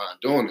parents don't mind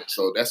doing it.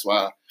 So that's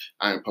why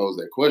I imposed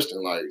that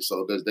question. Like,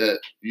 so does that,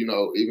 you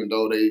know, even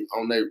though they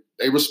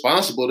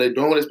responsible, they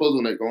doing what they're supposed to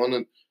when they're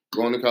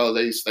going to college,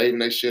 they saving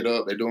their shit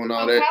up, they doing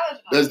all that.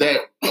 Does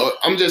that?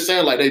 I'm just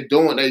saying, like they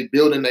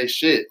building their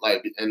shit,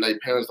 like, and their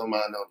parents don't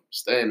mind them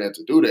staying there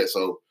to do that.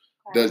 So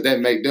does that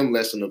make them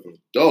less of an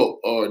adult,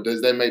 or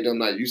does that make them,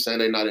 like you saying,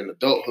 they're not in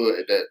adulthood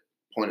at that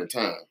point in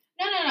time?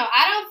 No.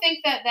 I don't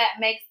think that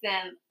makes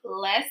them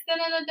less than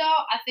an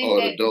adult. I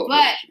think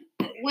but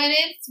when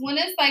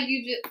it's like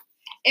you just,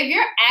 if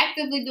you're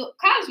actively doing,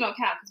 college don't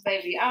count because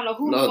baby, I don't know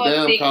who the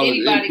fuck think college,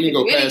 anybody you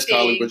can go past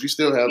college, but you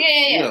still have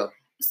yeah.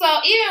 So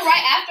even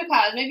right after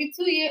college, maybe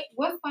 2 years.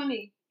 What's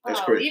funny?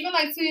 That's crazy. Even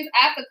like 2 years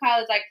after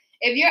college, like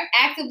if you're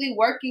actively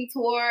working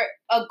toward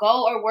a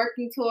goal or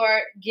working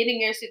toward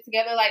getting your shit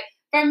together, like.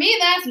 For me,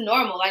 that's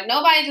normal. Like,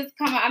 nobody just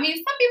come out. I mean,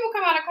 some people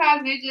come out of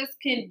college and they just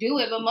can do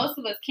it, but most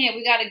of us can't.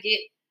 We got to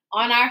get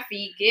on our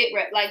feet,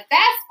 like,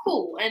 that's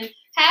cool. And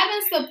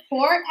having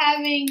support,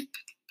 having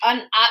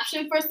an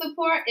option for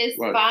support is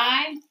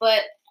fine,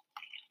 but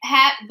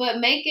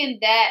making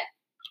that,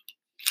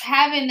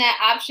 having that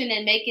option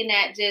and making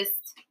that just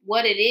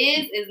what it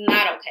is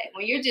not okay.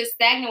 When you're just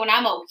stagnant, when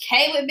I'm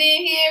okay with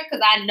being here,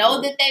 because I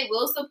know that they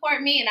will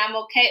support me and I'm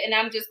okay and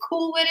I'm just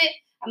cool with it.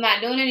 I'm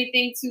not doing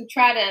anything to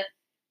try to,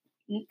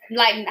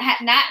 like,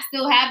 not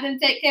still have them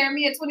take care of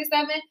me at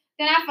 27,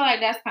 then I feel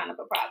like that's kind of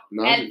a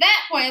problem. At that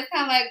point, it's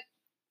kind of like,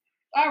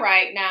 all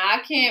right, now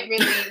I can't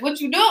really, what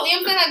you do, you know what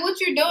I'm saying? Like,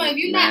 what you're doing, if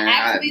you're not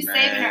actively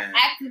saving or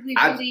actively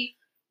really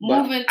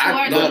moving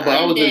towards it. But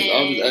I was just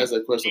asking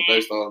that question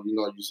based on, you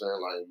know, you saying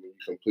like when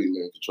you're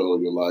completely in control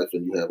of your life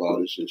and you have all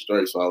this shit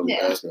straight. So I was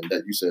asking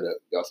that, you said that,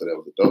 y'all said that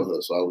was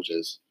adulthood. So I was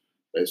just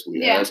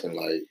basically asking,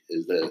 like,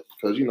 is that,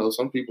 because, you know,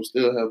 some people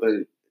still have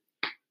their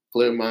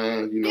clear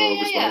mind, you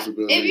know,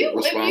 responsibility,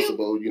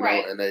 responsible, you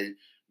know, and they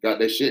got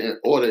their shit in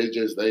order. It's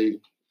just they,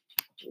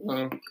 you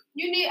know.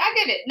 I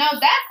get it. No,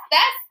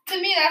 that's,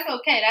 to me, that's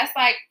okay. That's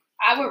like,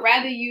 I would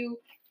rather you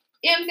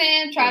know what I'm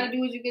saying, try to do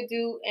what you could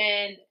do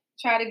and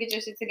try to get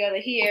your shit together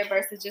here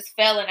versus just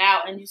failing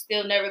out and you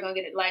still never gonna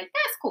get it. Like,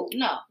 that's cool.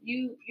 No,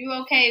 you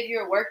okay if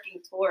you're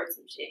working towards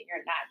some shit.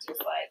 You're not just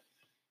like,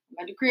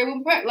 I'm at the crib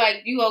with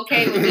like, you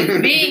okay with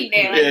just being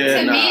there.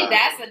 Like, to me,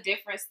 that's a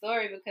different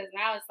story, because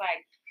now it's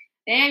like,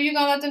 damn, you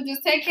gonna let them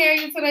just take care of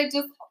you till they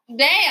just,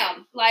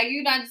 damn, like,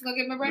 you not just gonna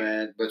give them a break?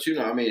 Man, but you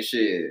know, I mean,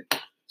 shit,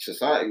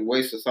 society, the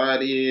way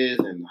society is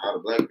and how the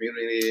black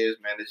community is,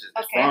 man, it's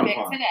just frowned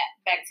upon.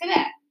 Back to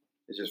that.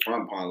 It's just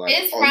frowned upon. Like,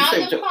 it's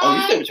frowned upon.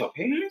 You stay with your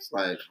parents?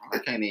 Like, I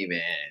can't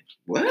even,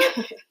 what?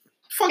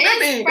 Fuck that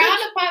mean? It's frowned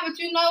upon, but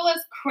you know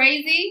what's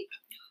crazy?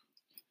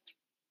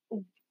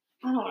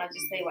 I don't want to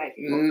just say white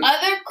people.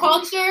 Other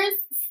cultures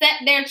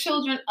set their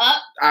children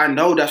up. I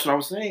know, that's what I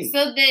was saying.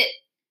 So that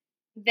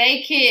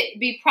they could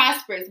be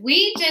prosperous.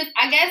 We just,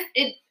 I guess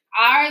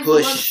ours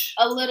looks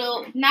a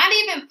little, not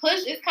even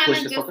push. It's kind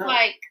of just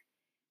like,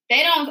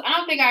 I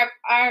don't think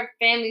our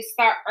families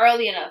start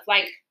early enough.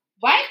 Like,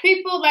 white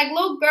people, like,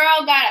 little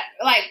girl got,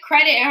 like,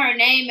 credit in her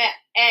name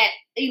at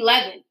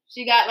 11.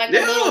 She got, like, a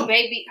little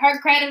baby. Her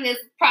credit is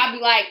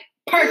probably, like,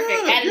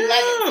 perfect at 11.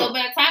 So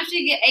by the time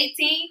she get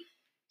 18,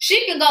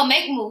 she can go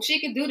make moves. She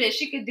can do this.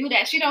 She can do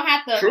that. She don't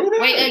have to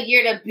wait a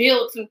year to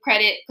build some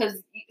credit,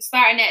 because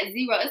starting at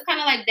zero. It's kind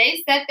of like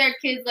they set their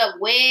kids up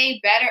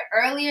way better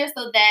earlier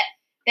so that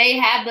they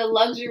have the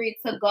luxury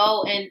to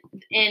go and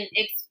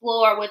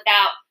explore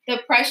without the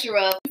pressure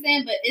of,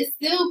 but it's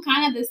still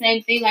kind of the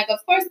same thing. Like, of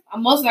course,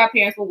 most of our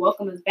parents will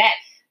welcome us back,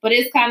 but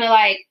it's kind of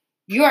like,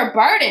 you're a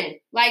burden.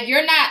 Like,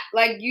 you're not,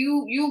 like,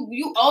 you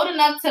old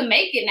enough to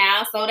make it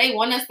now, so they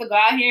want us to go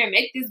out here and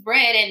make this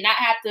bread and not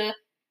have to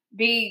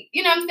be,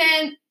 you know what I'm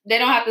saying? They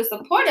don't have to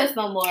support us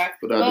no more.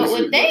 But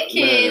with their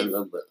kids,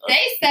 they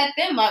set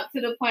them up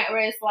to the point where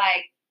it's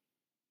like,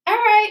 all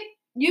right,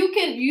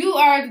 you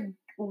are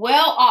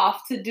well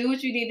off to do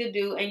what you need to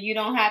do, and you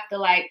don't have to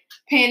like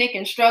panic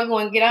and struggle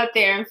and get out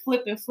there and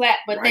flip and flap.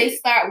 But they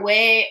start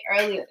way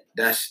earlier.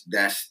 That's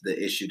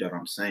the issue that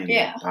I'm saying.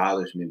 Yeah. It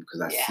bothers me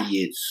because I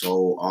see it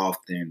so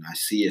often.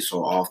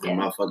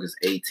 Motherfuckers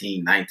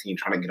 18, 19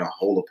 trying to get a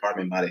whole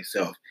apartment by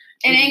themselves.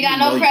 And ain't got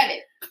no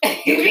credit.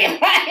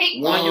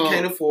 One, you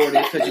can't afford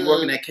it because you're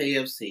working at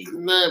KFC.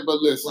 Man,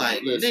 but listen,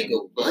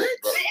 nigga,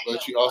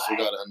 but you also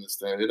got to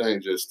understand, it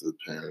ain't just the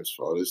parents'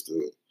 fault; it's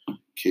the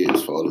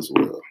kids' fault as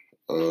well.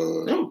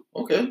 No,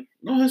 okay.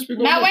 No, let's speak.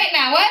 Now wait,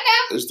 now what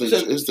now? It's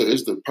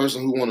the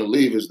person who want to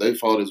leave. It's their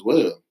fault as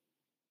well.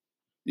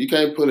 You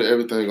can't put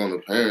everything on the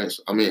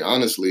parents. I mean,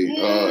 honestly,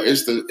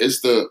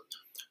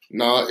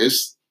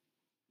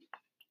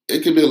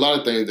 it could be a lot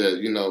of things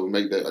that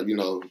make that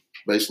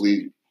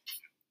basically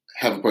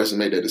have a person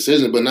make that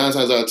decision. But 9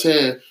 times out of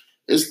 10,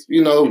 it's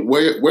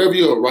wherever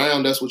you're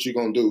around, that's what you're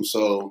gonna do.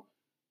 So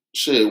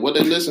shit, what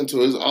they listen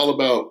to is all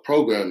about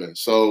programming.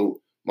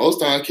 So most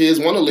time kids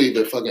want to leave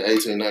at fucking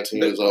 18,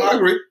 19 years old. I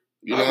agree.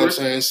 You know what I'm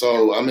saying?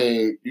 So I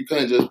mean, you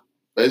can't just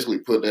basically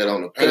put that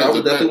on the parents. I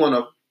would definitely want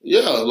to.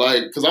 Yeah,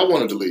 like because I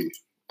wanted to leave.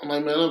 I'm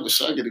like, man, I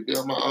wish I get to be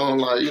on my own,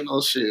 like,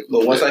 shit.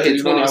 But once I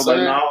hit 20, I was like,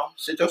 no,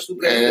 sit your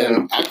stupid ass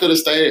down. I could have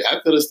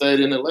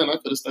stayed in Atlanta. I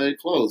could have stayed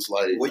close.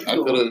 Like, I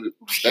could have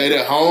stayed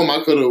at home.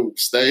 I could have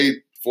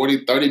stayed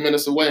 40, 30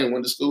 minutes away and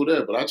went to school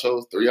there. But I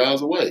chose 3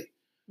 hours away.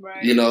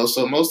 Right.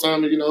 So most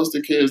times, it's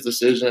the kid's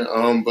decision.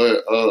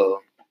 But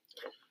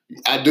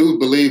I do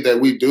believe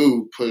that we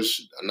do push,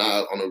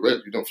 not on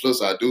the flip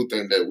side, I do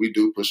think that we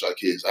do push our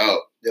kids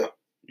out. Yeah.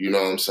 You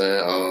know what I'm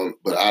saying?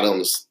 But I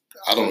don't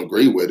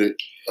agree with it.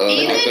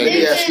 Let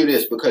me ask you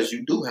this, because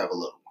you do have a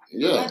little one.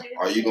 Yeah.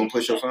 Are you going to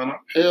push your son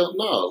out? Hell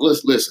no.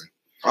 Listen.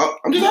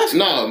 I'm just asking.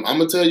 No, I'm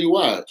going to tell you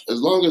why.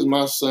 As long as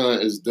my son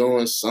is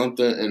doing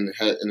something and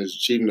is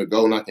achieving a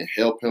goal and I can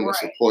help him and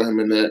support him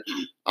in that,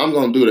 I'm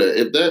going to do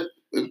that.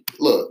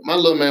 Look, my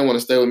little man want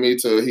to stay with me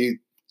till he's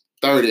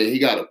 30 and he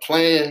got a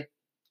plan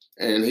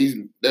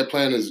and that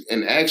plan is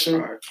in action.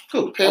 All right.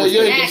 Cool. Hell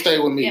yeah, he can stay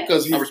with me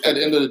because at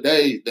the end of the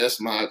day,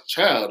 that's my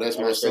child. That's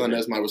my son.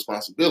 That's my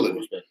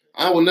responsibility.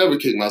 I will never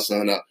kick my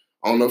son out.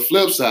 On the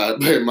flip side,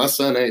 but my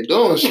son ain't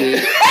doing shit.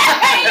 Because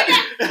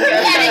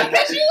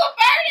you a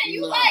burden.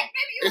 You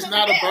maybe it's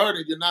not a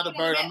burden. You're not a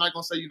burden. I'm not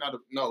gonna say you're not a.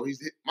 No,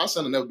 my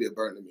son will never be a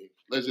burden to me.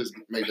 Let's just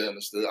make that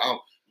understood.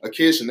 A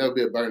kid should never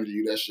be a burden to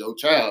you. That's your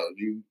child.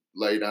 You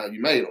lay down.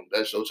 You made him.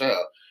 That's your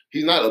child.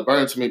 He's not a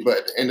burden to me. But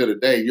at the end of the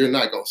day, you're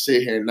not gonna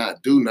sit here and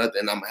not do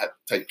nothing. I'm gonna have to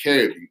take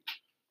care of you.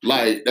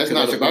 Like that's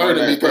not a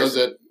burden because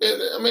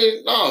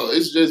no,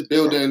 it's just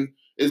building.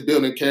 It's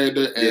building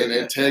character and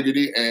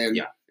integrity,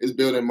 and it's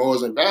building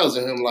morals and values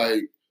in him.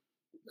 Like,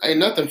 ain't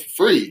nothing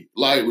free.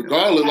 Like,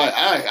 regardless, like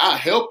I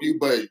help you,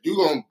 but you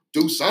gonna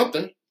do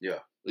something. Yeah.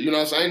 You know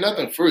what I'm saying? Ain't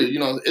nothing free.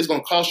 It's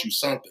gonna cost you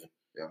something.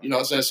 Yeah. You know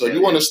what I'm saying? So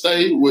you want to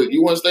stay with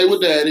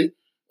daddy,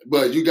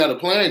 but you got a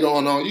plan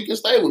going on. You can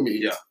stay with me.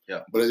 Yeah.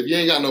 Yeah. But if you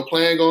ain't got no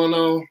plan going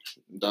on,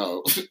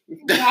 dog.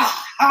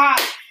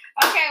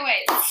 Okay,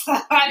 wait.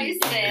 Somebody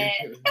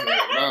said.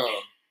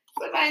 No.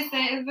 Somebody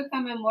said it's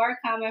becoming more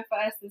common for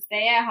us to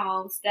stay at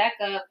home, stack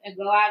up, and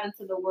go out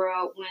into the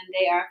world when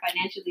they are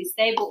financially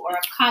stable or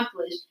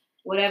accomplish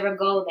whatever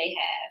goal they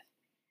have.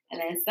 And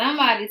then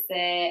somebody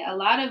said a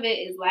lot of it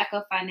is lack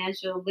of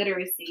financial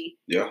literacy.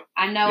 Yeah.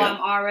 I know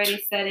I'm already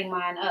setting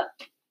mine up.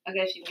 I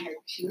guess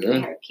she was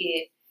her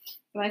kid.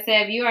 Somebody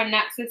said if you are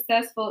not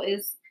successful,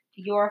 it's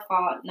your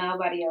fault,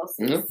 nobody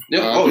else's. Yeah.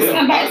 Yeah.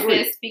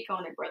 Somebody said, speak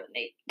on it, Brother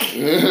Nate.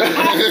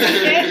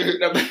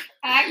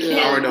 I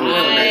cannot.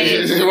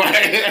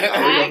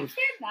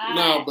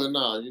 No, but no.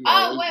 Oh, wait, what I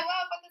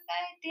was about to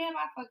say? Damn,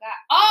 I forgot.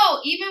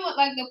 Oh, even with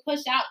like the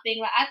push out thing,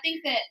 like I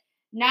think that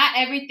not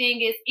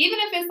everything is, even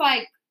if it's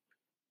like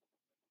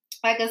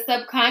a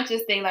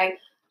subconscious thing, like,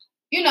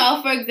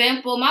 for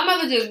example, my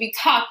mother just be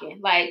talking,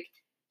 like,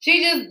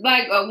 she just,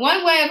 like,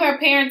 one way of her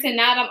parenting,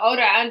 now that I'm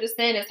older, I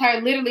understand, is her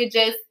literally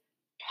just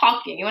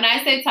talking. And when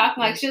I say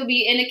talking, like, she'll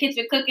be in the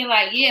kitchen cooking,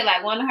 like,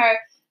 one of her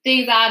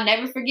things I'll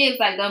never forget is,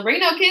 like, don't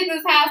bring no kids in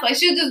this house. Like,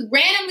 she'll just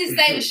randomly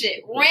say the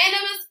shit.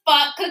 Random as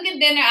fuck, cooking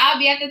dinner. I'll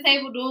be at the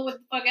table doing what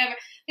the fuck ever.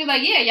 She's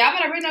like, y'all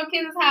better bring no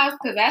kids in this house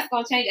because that's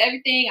going to change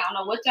everything. I don't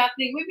know what y'all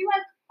think. We'd be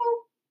like,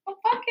 I'm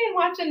fucking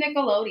watching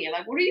Nickelodeon.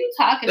 Like, what are you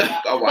talking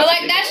about? But,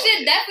 like, that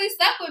shit definitely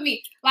stuck with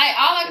me. Like,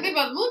 all I can think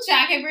about Moocha,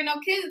 I can't bring no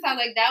kids in this house.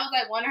 Like, that was,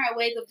 like, one of her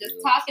ways of just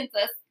talking to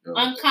us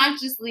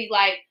unconsciously,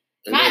 like,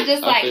 and not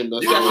just like.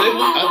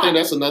 I think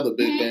that's another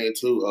big thing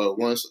too.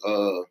 Once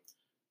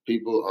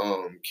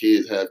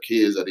kids have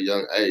kids at a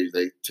young age,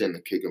 they tend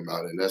to kick them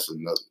out, and that's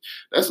one of the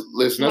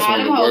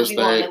worst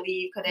things.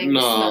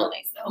 No,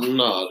 that's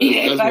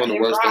one of the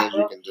worst things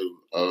you can do.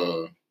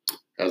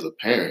 as a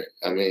parent.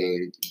 I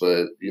mean,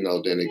 but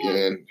then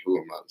again, who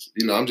am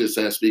I? I'm just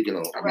saying, speaking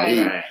on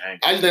me, I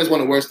just think it's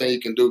one of the worst things you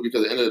can do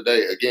because at the end of the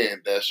day,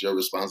 again, that's your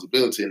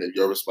responsibility, and if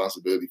your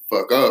responsibility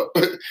fuck up,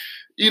 as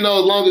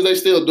long as they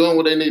still doing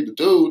what they need to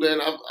do,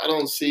 then I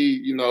don't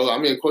see, I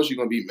mean, of course you're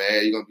gonna be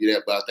mad, you're gonna be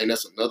that, but I think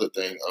that's another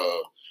thing.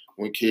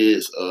 When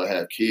kids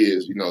have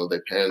kids,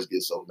 their parents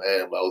get so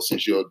mad. Well,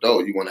 since you're an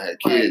adult, you want to have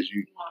kids,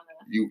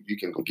 you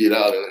can get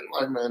out and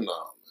like, man, no.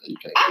 You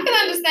can't I can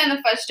understand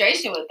the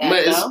frustration with that,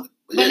 though.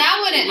 But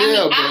I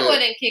wouldn't. I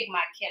wouldn't kick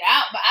my kid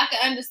out. But I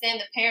can understand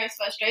the parents'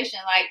 frustration,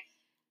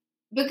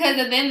 because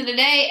at the end of the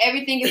day,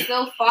 everything is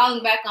still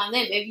falling back on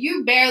them. If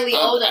you're barely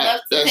old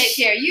enough to take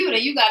care of you,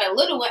 then you got a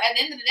little one. At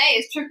the end of the day,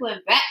 it's trickling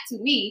back to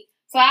me.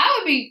 So I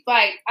would be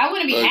I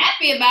wouldn't be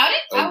happy about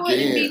it. I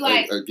wouldn't be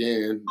like,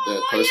 again,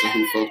 that person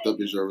who fucked up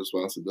is your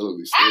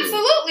responsibility. Still.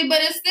 Absolutely, but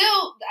it's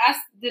still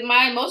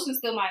my emotion's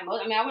still my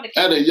emotion. I mean, I would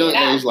have at a young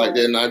age like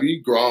that. Now, if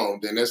you grown,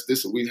 then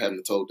we having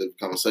a total different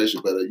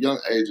conversation. But at a young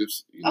age,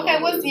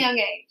 okay, what's the young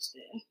age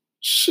then?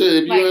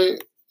 Shit, if you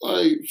ain't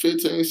like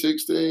 15,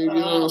 16,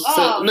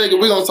 nigga,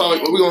 we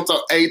gonna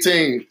talk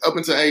 18 up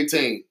until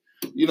 18.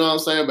 You know what I'm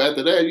saying? But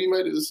after that, if you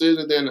made a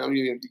decision, then I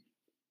mean.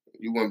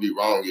 You wouldn't be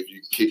wrong if you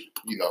kick,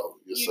 your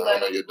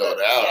son or your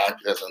daughter out.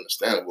 That's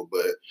understandable.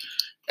 But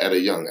at a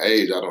young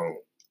age, I don't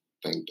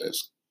think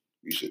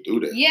you should do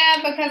that. Yeah,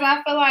 because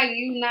I feel like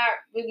you're not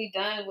really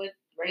done with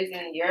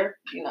raising your,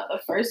 the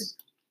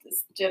first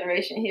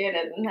generation here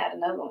that didn't have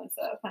another one.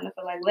 So I kind of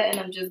feel like letting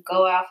them just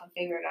go off and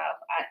figure it out.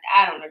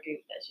 I don't agree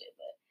with that shit.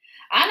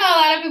 But I know a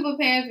lot of people,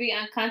 parents be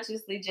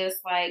unconsciously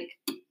just like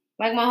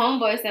my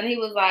homeboy said, he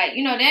was like,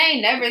 they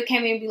ain't never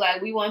came in and be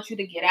like, we want you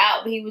to get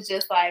out. But he was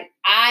just like,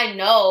 I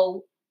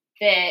know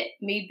that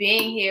me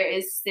being here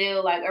is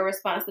still like a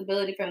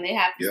responsibility for them. They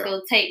have to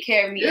still take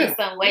care of me in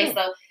some way. Yeah.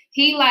 So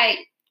he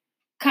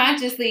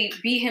consciously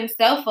beat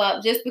himself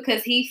up just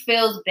because he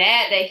feels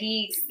bad that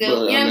he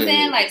still, what I'm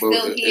saying? Like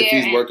still here.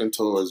 If he's working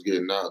towards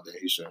getting out, then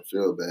he shouldn't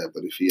feel bad.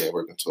 But if he ain't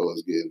working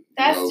towards getting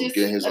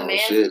his own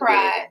shit,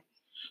 pride.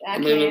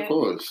 Of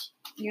course.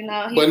 He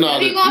gonna feel how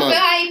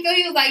he feel.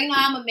 He was like,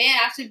 I'm a man,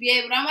 I should be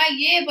able to. I'm like,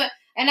 yeah, but,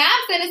 and I'm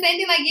saying the same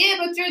thing, like, yeah,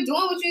 but you're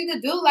doing what you need to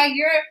do. Like,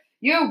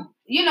 you're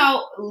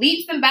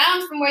leaps and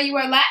bounds from where you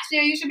were last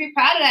year. You should be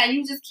proud of that. And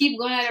you just keep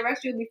going that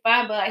direction, you'll be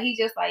fine. But he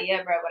just like,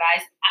 yeah, bro, but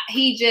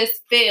he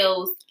just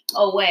feels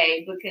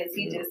away because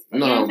he just, you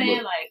know what I'm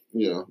saying?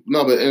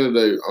 No, but at the end of the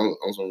day,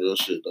 on some real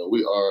shit, though,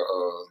 we are,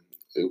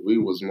 if we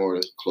was more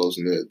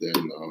close-knit, then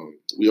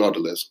we are the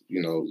less,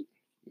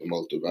 the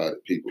most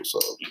divided people. So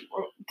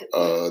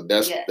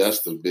that's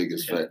the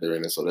biggest factor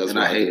in it. So that's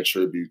why I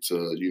contribute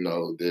to,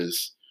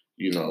 this,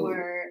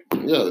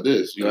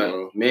 this,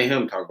 me and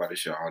him talk about this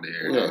shit all day.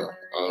 Yeah.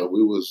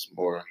 We was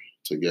more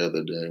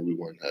together, then we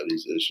wouldn't have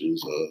these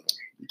issues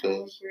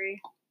because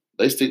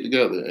they stick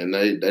together and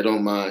they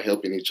don't mind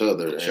helping each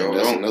other. And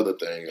that's another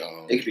thing.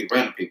 It could be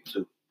random people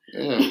too.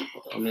 Yeah.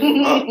 I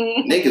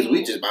mean, niggas,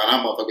 we just buy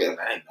our motherfuckers.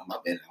 I ain't know my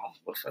business.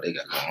 What the fuck they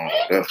got going on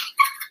with them?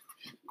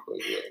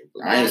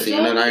 I ain't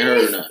seen nothing. I ain't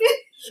heard nothing.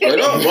 Straight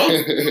up, bro.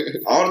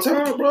 All the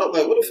time, bro.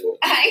 Like, what the fuck?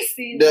 I ain't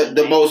seen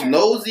the most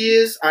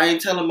nosiest. I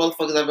ain't telling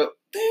motherfuckers I've ever.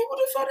 Damn, what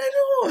the fuck they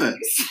doing?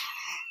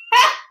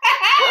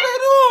 What they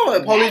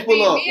doing? Police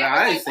pull up. Nah,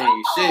 I ain't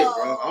seen shit,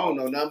 bro. I don't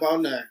know nothing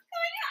about that.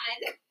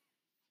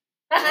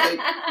 Like,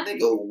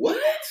 nigga,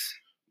 what?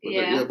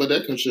 But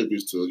that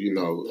contributes to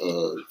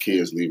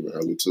kids leaving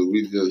early too.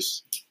 We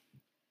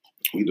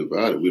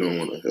divided. We don't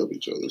want to help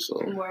each other. So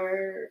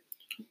word.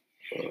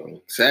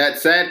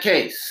 Sad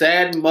case.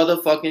 Sad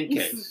motherfucking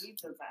case. We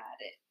divided.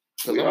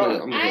 I'm gonna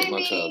help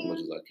my child as much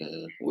as I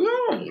can. We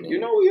are.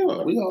 We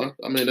are. We are.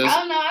 I mean,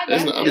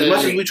 as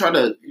much as we try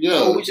to. We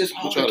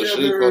try to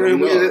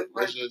sugarcoat.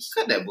 Let's just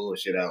cut that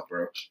bullshit out,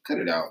 bro. Cut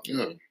it out.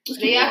 Yeah.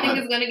 Do y'all think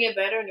it's gonna get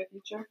better in the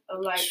future?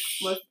 Of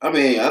I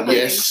think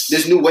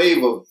this new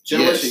wave of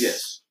generation.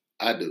 Yes,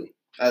 I do.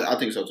 I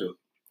think so too.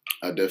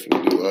 I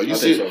definitely do. You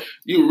see, so.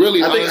 You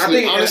really,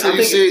 honestly,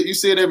 you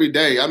see it every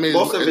day. I mean,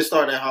 most of it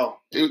started at home.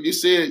 You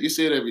see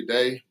it every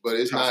day, but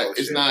it's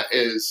not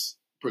as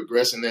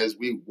progressing as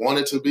we want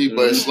it to be. Mm-hmm.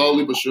 But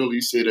slowly but surely,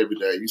 you see it every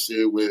day. You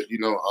see it with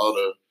all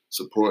the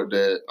support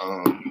that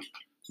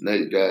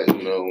Nate got.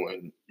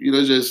 And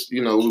just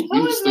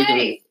we sticking.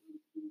 Nate?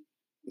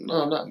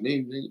 No, not me.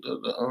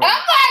 I'm like,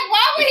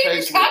 why would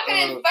he be talking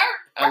in third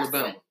person?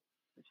 Alabama.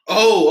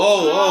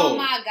 Oh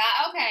my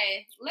God.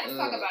 Okay. Let's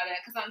talk about that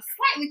because I'm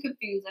slightly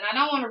confused and I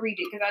don't want to read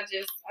it because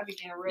I be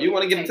getting real. You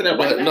want to get into that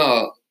right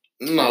now?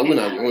 No, we're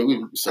not. I'm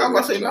going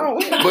to say no.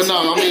 But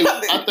no, I mean,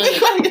 I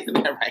think get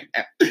into that right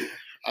now.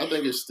 I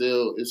think it's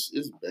still it's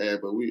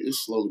bad, but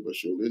it's slowly but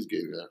surely it's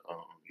getting there.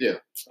 Yeah,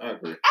 I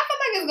agree. I feel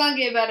like it's gonna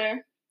get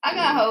better. I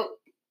got hope.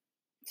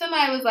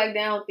 Somebody was like,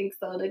 they don't think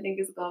so. They think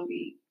it's gonna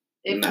be.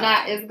 If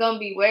not, it's going to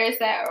be where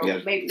it's at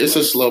or maybe it's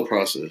a slow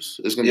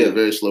process. It's going to be a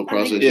very slow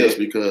process just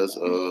because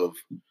of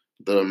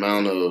the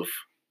amount of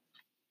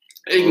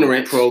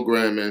ignorant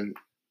programming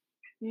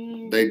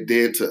they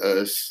did to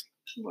us.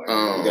 We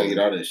got to get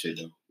out of this shit,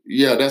 though.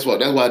 Yeah, that's why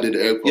I did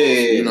the air quotes. Yeah,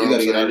 you know you what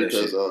I'm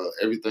saying? Because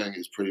everything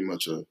is pretty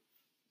much a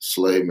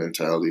slave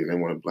mentality, and they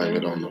want to blame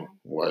it on the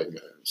white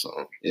man.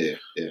 So yeah.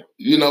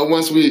 You know,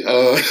 once we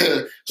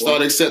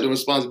start accepting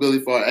responsibility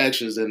for our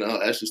actions and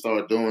actually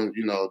start doing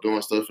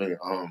stuff and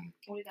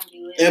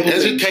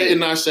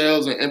educating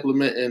ourselves and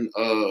implementing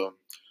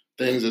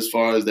things as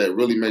far as that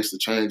really makes the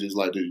changes,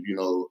 like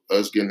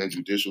us getting the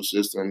judicial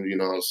system. You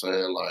know what I'm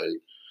saying?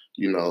 Like.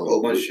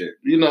 Whole bunch of shit.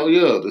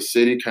 The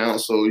city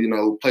council,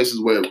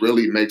 places where it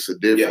really makes a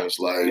difference.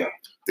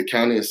 The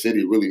county and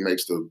city really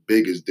makes the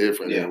biggest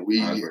difference. Yeah, and we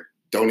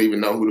don't even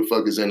know who the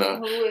fuck is in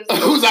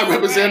who's our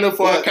representative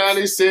for our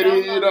county, city,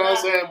 you know what I'm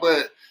saying?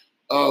 But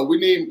we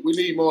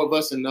need more of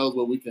us in those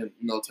where we can,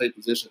 take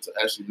position to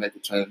actually make a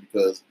change,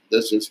 because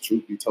that's just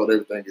truth be told,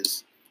 everything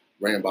is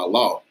ran by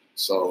law.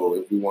 So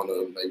if we want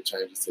to make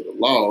changes to the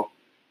law,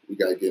 we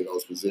got to get in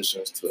those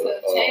positions to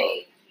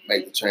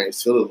make the change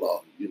to the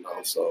law,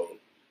 So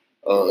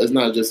it's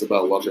not just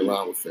about walking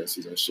around with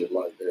fences and shit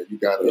like that. You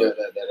gotta. Yeah, that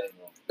ain't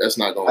gonna. That's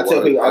not gonna work. I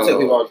tell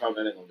people all the time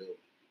that ain't gonna do it.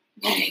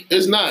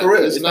 It's not. For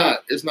real, it's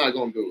not. It's not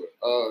gonna do it.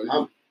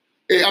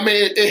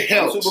 It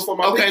helps.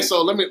 Okay,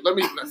 so let me.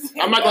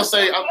 I'm not gonna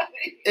say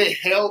it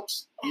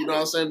helps. You know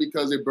what I'm saying?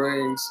 Because it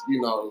brings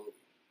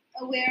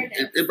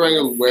awareness. It brings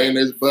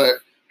awareness,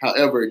 but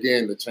however,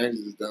 again, the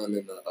changes is done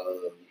in the.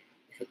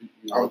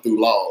 Through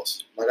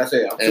laws. Like I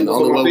said, and the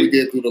only way we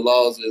get through the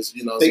laws is, so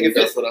we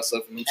got to put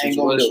ourselves in these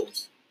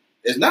situations.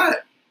 It's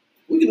not.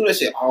 We can do that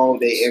shit all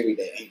day, every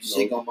day.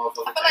 Shit gonna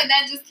motherfucker. I feel like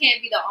that just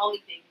can't be the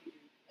only thing.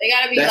 They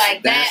gotta be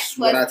that's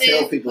what I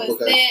tell people, because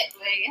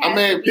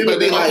people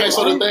be like, okay,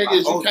 so the thing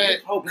is, you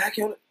can't. Oh, black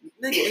on it,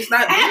 nigga, it's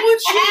not doing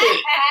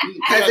shit.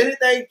 Has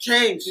anything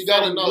changed? You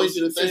gotta know.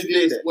 The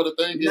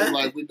thing is,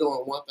 like, we're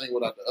doing one thing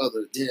without the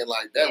other. Again,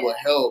 like that would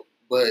help.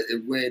 But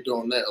if we ain't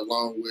doing that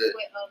along with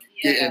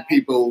getting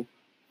people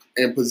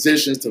in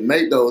positions to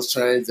make those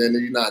changes, then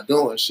you're not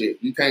doing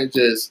shit. You can't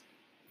just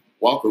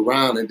walk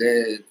around and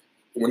then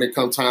when it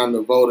comes time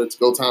to vote, it's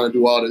time to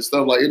do all this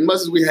stuff. Like, as much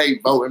as we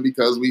hate voting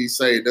because we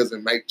say it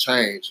doesn't make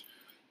change,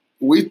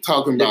 we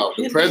talking about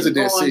the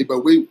presidency,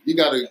 but you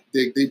got to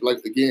dig deep.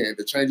 Like, again,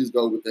 the changes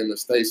go within the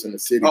states and the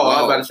city. Oh,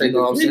 I was about to say, you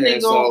know what I'm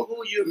saying? So,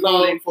 who you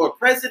voting for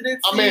presidency?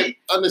 I mean,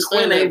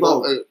 understand that,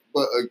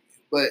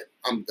 but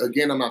I'm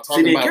not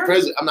talking about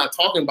president. I'm not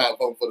talking about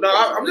voting for the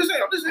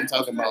president. I'm just saying. I'm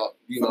talking about,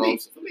 for me.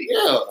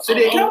 Yeah.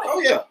 City and county? Oh,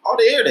 yeah. All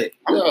the air day.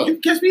 You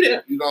can catch me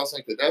there. You know what I'm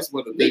saying? Because that's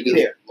what the biggest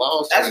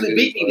laws are. Actually,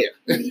 beat me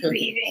there. Beat me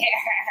there.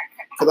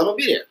 Because I'm going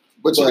to be there.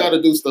 But you got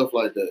to do stuff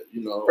like that,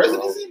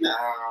 Presidency?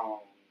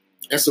 No.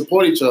 And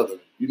support each other,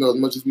 as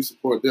much as we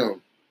support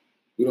them.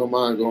 We don't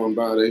mind going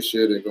by their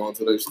shit and going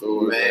to their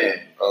stores.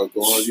 And,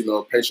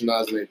 going,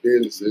 patronizing their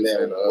businesses.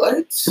 Man, and,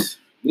 what?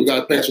 We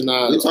got to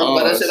patronize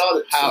ours.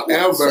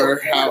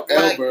 However,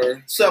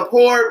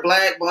 support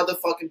black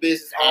motherfucking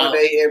business all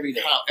day, every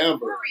day.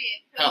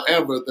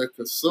 However, the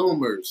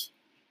consumers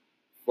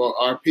for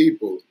our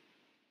people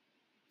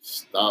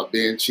stop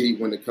being cheap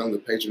when it comes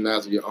to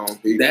patronizing your own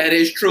people. That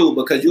is true,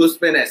 because you will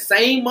spend that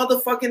same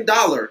motherfucking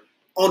dollar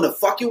on the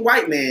fucking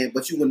white man,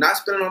 but you will not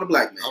spend it on the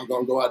black man. I'm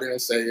gonna go out there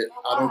and say it.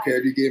 I don't care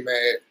if you get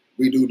mad.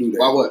 We do that.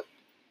 Why what?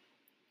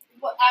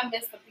 Well, I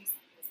missed a piece of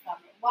this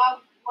comment. Why?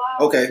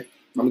 Okay.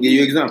 I'm gonna give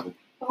you an example.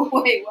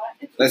 Wait, what?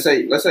 Let's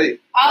say. All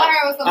I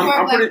heard was some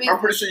I'm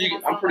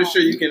pretty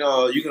sure you can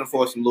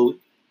afford some Louis.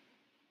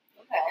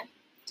 Okay.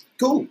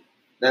 Cool.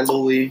 That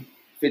Louis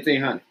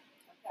 1,500. Okay.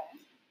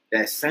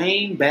 That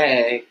same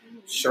bag,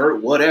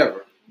 shirt,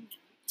 whatever.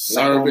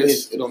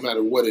 Service. It don't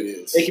matter what it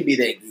is. It could be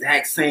the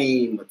exact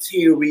same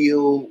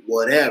material,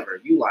 whatever.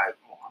 You like,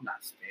 I'm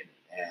not spending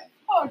that.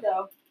 Oh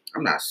no.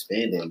 I'm not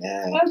spending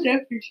that. I'm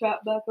definitely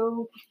shot back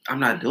over. I'm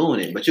not doing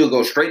it. But you'll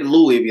go straight to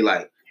Louis and be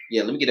like,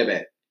 yeah, let me get that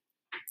back.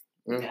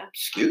 Yeah.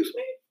 Excuse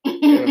me?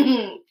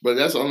 Yeah. But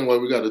that's the only way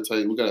we gotta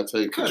take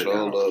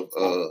control of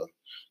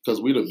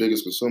because we the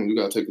biggest consumer. You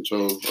gotta take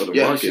control of the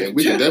market. And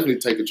we can definitely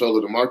take control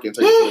of the market and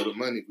take control of the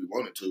money if we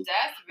wanted to.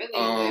 That's really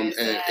and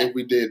if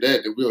we did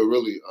that, then we'll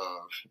really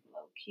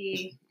low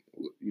key.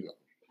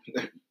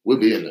 We'll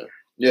be in there.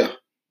 Yeah.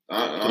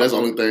 That's the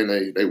only thing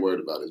they worried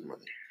about is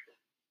money.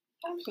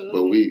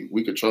 Absolutely. But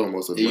we control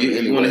most of the money.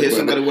 You want to hit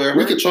somebody where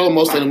we control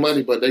most of the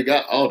money, but they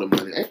got all the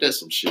money. Ain't that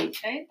some shit?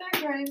 Ain't that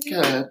crazy?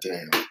 God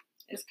damn.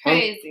 It's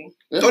crazy.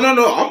 Yeah. Oh,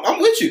 no. I'm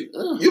with you.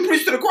 Yeah. You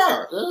preach to the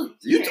choir.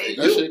 Yeah.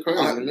 That shit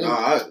crazy.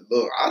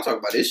 Look, I'll talk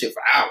about this shit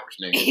for hours,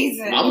 nigga.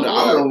 Exactly. I'm the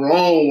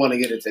wrong one to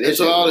get into this.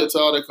 It's all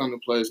that come to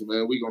place,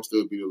 man. We gonna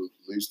still be the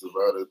least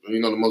divided,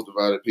 the most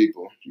divided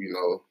people,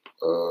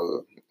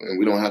 and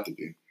we don't have to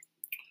be.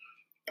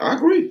 I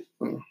agree.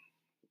 You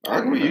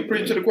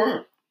preach to the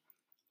choir.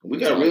 We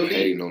got real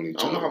deep. I don't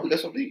know how we got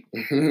so deep,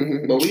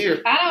 but we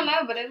here. I don't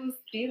know, but it was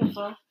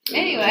beautiful.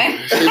 Anyway,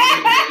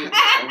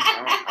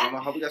 I don't know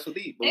how we got so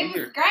deep, but we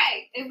here. It was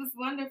great. It was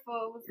wonderful.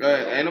 It was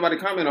right. Ain't nobody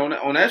comment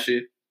on that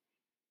shit.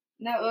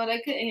 No, well, they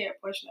couldn't hear a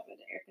portion of it.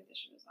 The air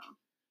conditioner's on.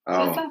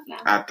 Oh,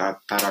 I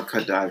thought I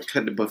cut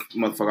the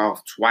motherfucker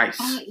off twice.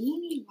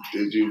 Anyway.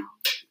 Did you?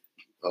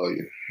 Oh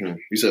yeah.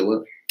 You said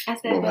what? I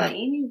said, but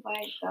any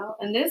white dog,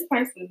 and this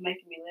person is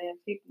making me laugh.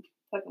 People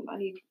talking about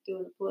he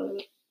doing the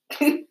plug.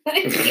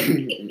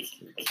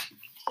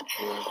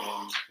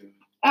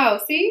 Oh,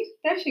 see?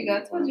 There she go.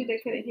 I told you they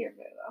couldn't hear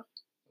me though.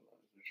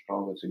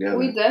 Stronger together.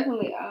 We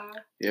definitely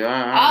are.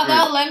 Yeah.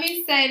 Although, let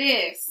me say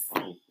this.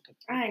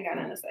 I ain't got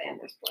nothing to say. I'm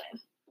just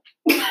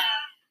playing.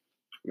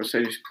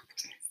 Mercedes.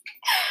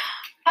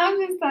 I'm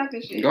just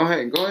talking shit. Go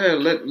ahead.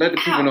 Let the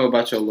people know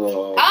about your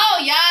little. Oh,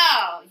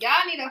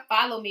 y'all need to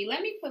follow me.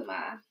 Let me put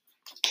my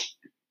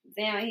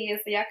down here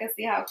so y'all can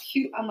see how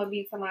cute I'm gonna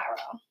be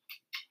tomorrow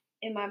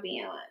in my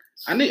being lunch.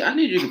 I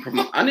need you to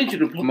promote. I need you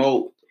to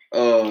promote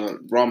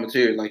raw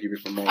material like you be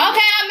promoting. Okay,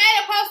 I made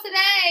a post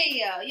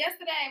today.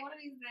 Yesterday, one of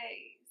these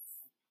days.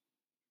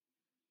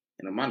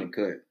 And the money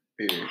cut.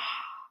 Period.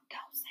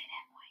 Don't say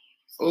that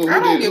one.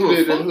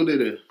 Oh, who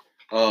did it?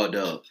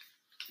 Dub.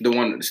 The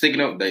one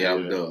sticking up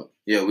there, Dub.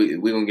 Yeah, we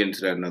gonna get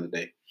into that another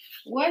day.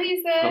 What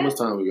he said? How much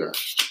time we got?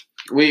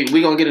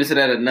 We gonna get into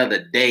that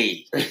another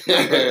day.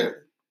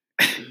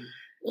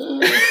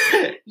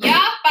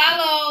 Y'all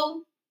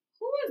follow.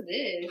 Who is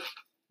this?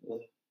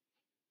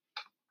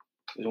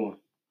 Which one?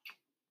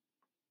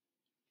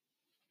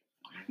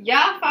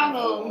 Y'all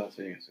follow.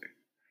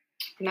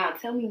 Nah,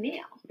 tell me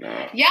now. No.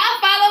 Y'all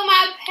follow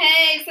my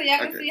page so y'all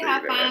can see how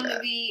fun I'm gonna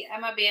be at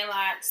my band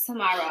launch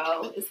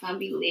tomorrow. It's gonna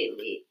be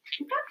lit.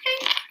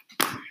 Okay.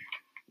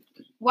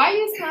 Why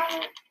you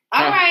smiling?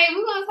 All right,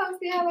 we're gonna talk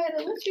to y'all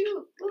later.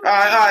 All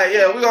right,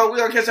 yeah, we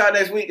gonna catch y'all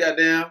next week,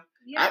 goddamn.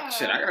 Yeah.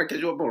 I gotta catch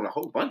you up on a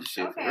whole bunch of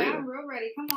shit. Okay, I'm real ready. Come on.